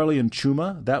Charlie and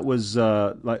Chuma. That was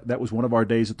one of our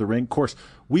days at the ring. Of course,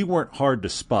 we weren't hard to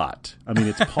spot. I mean,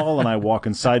 it's Paul and I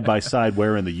walking side by side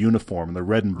wearing the uniform and the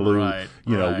red and blue, Right.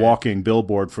 walking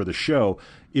billboard for the show.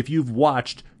 If you've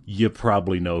watched, you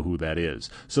probably know who that is.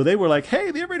 So they were like,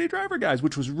 hey, the Everyday Driver guys,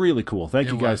 which was really cool. Thank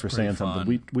It you guys was for pretty saying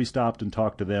something. fun. We stopped and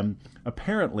talked to them.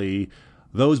 Apparently,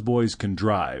 those boys can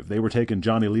drive. They were taking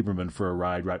Johnny Lieberman for a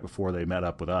ride right before they met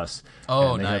up with us.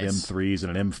 Oh, and they had M3s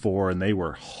and an M4, and they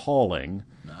were hauling.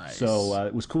 Nice. So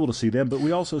it was cool to see them. But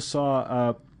we also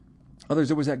saw others.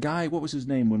 There was that guy, what was his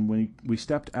name, when we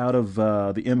stepped out of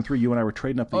the M3, you and I were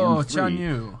trading up the M3. Chan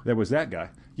Yu. There was that guy.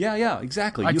 Yeah,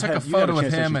 exactly. I took a photo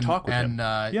of him, and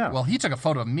well, he took a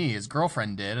photo of me. His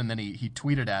girlfriend did, and then he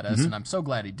tweeted at us, and I'm so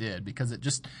glad he did, because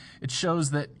it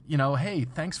shows that, hey,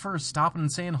 thanks for stopping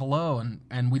and saying hello,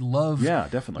 and we love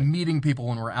definitely meeting people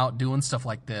when we're out doing stuff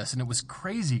like this, and it was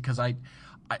crazy because I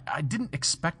didn't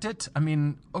expect it. I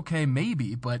mean, okay,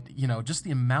 maybe, but just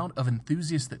the amount of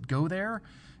enthusiasts that go there,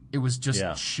 it was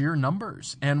just sheer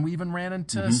numbers, and we even ran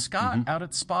into Scott out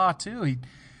at Spa too.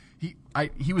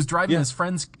 He was driving his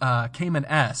friend's Cayman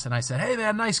S, and I said, "Hey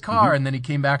man, nice car." And then he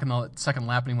came back in the second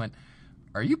lap, and he went,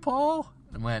 "Are you Paul?"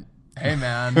 And I went, "Hey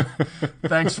man,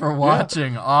 thanks for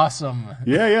watching. Awesome."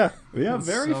 Yeah.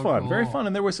 Very so fun, cool. very fun.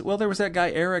 And there was that guy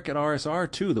Eric at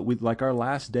RSR too. That we like our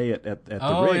last day at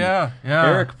the ring. Yeah.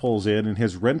 Eric pulls in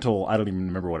his rental. I don't even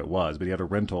remember what it was, but he had a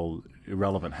rental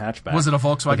irrelevant hatchback. Was it a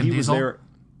Volkswagen diesel? Was there,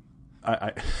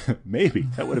 maybe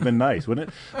that would have been nice, wouldn't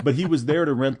it? But he was there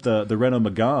to rent the Renault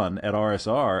Megane at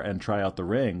RSR and try out the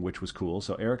ring, which was cool.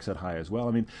 So Eric said hi as well.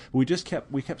 I mean, we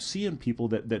kept seeing people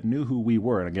that knew who we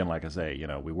were, and again, like I say,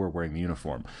 we were wearing the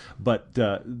uniform, but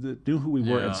knew who we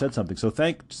were and said something. So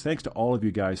thanks to all of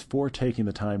you guys for taking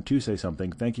the time to say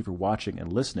something. Thank you for watching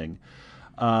and listening.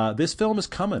 This film is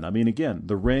coming. I mean, again,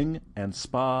 The Ring and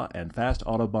Spa and Fast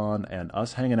Autobahn and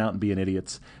us hanging out and being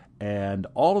idiots. And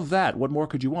all of that, what more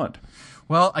could you want?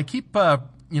 Well, I keep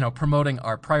promoting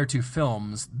our prior two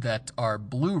films that are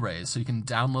Blu-rays, so you can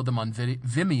download them on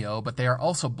Vimeo, but they are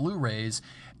also Blu-rays.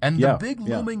 And the big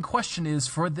looming question is,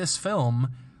 for this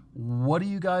film, what do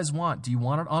you guys want? Do you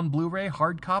want it on Blu-ray,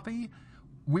 hard copy?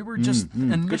 We were just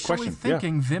initially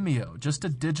thinking Vimeo, just a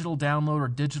digital download or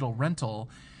digital rental.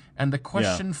 And the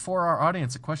question for our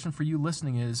audience, the question for you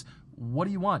listening is, what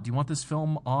do you want? Do you want this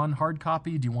film on hard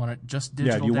copy? Do you want it just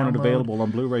digital? Yeah, do you want it available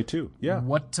on Blu-ray too? Yeah.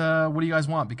 What do you guys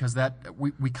want? Because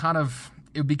we kind of,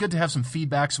 it would be good to have some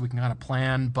feedback so we can kind of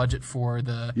plan budget for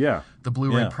the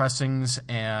Blu-ray pressings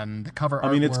and the cover artwork.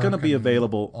 I mean, it's going to be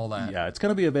available. All that. Yeah, it's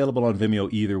going to be available on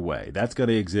Vimeo either way. That's going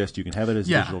to exist. You can have it as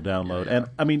digital download. And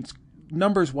I mean,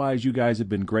 numbers-wise, you guys have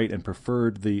been great and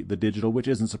preferred the digital, which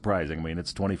isn't surprising. I mean,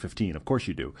 it's 2015. Of course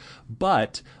you do.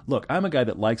 But, look, I'm a guy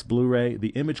that likes Blu-ray. The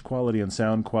image quality and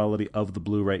sound quality of the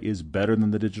Blu-ray is better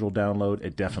than the digital download.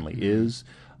 It definitely is.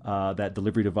 That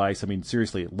delivery device, I mean,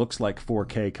 seriously, it looks like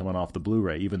 4K coming off the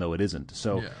Blu-ray, even though it isn't.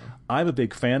 So I'm a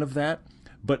big fan of that.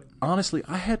 But honestly,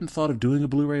 I hadn't thought of doing a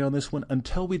Blu-ray on this one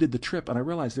until we did the trip, and I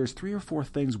realized there's 3 or 4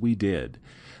 things we did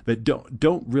that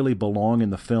don't really belong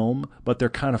in the film, but they're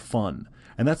kind of fun.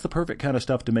 And that's the perfect kind of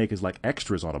stuff to make as like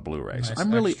extras on a Blu-ray. Nice So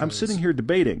I'm sitting here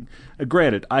debating.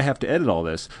 Granted, I have to edit all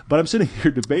this, but I'm sitting here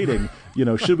debating,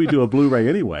 should we do a Blu-ray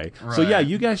anyway? Right. So yeah,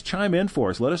 you guys chime in for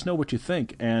us. Let us know what you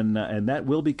think, and that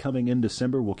will be coming in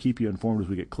December. We'll keep you informed as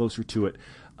we get closer to it.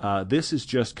 This is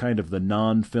just kind of the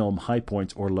non-film high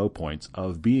points or low points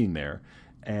of being there.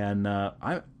 And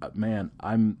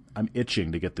I'm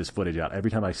itching to get this footage out.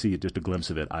 Every time I see it, just a glimpse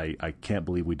of it, I can't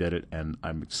believe we did it, and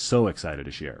I'm so excited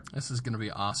to share. This is going to be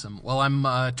awesome. Well, I'm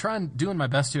doing my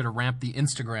best here to ramp the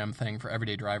Instagram thing for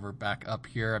Everyday Driver back up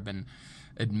here. I've been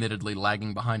admittedly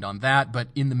lagging behind on that, but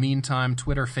in the meantime,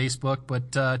 Twitter, Facebook,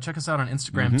 but check us out on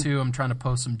Instagram too. I'm trying to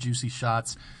post some juicy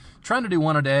shots. Trying to do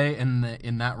one a day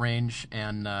in that range,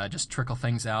 and just trickle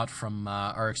things out from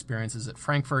our experiences at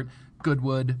Frankfurt,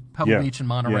 Goodwood, Pebble Beach, and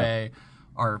Monterey,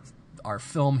 our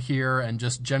film here, and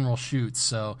just general shoots.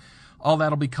 So all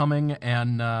that'll be coming,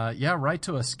 and write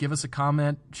to us, give us a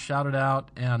comment, shout it out,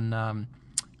 and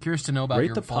curious to know about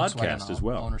your Volkswagen podcast as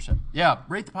well. Ownership. Yeah,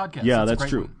 rate the podcast. Yeah, that's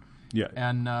true. One. Yeah.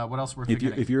 And what else we're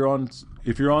forgetting? If you're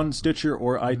on Stitcher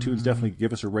or iTunes, definitely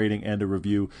give us a rating and a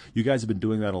review. You guys have been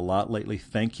doing that a lot lately.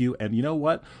 Thank you. And you know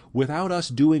what? Without us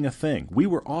doing a thing, we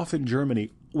were off in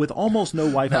Germany with almost no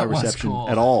Wi-Fi reception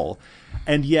at all.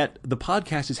 And yet the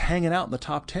podcast is hanging out in the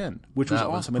top 10, which was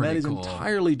awesome. And that is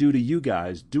entirely due to you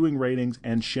guys doing ratings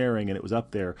and sharing, and it was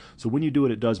up there. So when you do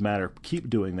it, it does matter. Keep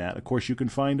doing that. Of course, you can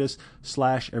find us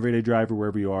 /Everyday Driver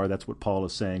wherever you are. That's what Paul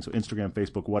is saying. So Instagram,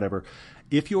 Facebook, whatever.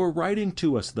 If you're writing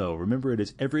to us, though, remember it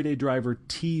is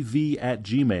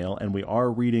everydaydrivertv@gmail, and we are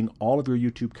reading all of your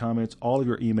YouTube comments, all of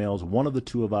your emails. One of the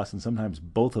two of us, and sometimes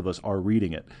both of us, are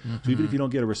reading it. So even if you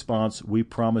don't get a response, we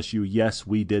promise you, yes,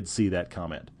 we did see that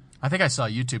comment. I think I saw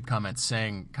YouTube comments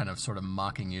saying, kind of sort of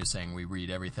mocking you, saying we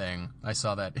read everything. I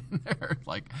saw that in there.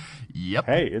 Like, yep,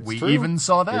 Hey, it's we true. even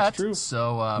saw that. It's true.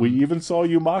 So we even saw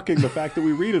you mocking the fact that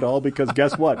we read it all, because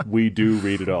guess what? We do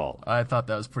read it all. I thought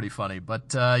that was pretty funny.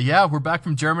 But yeah, we're back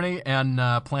from Germany and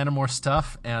planning more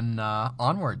stuff and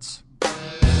onwards.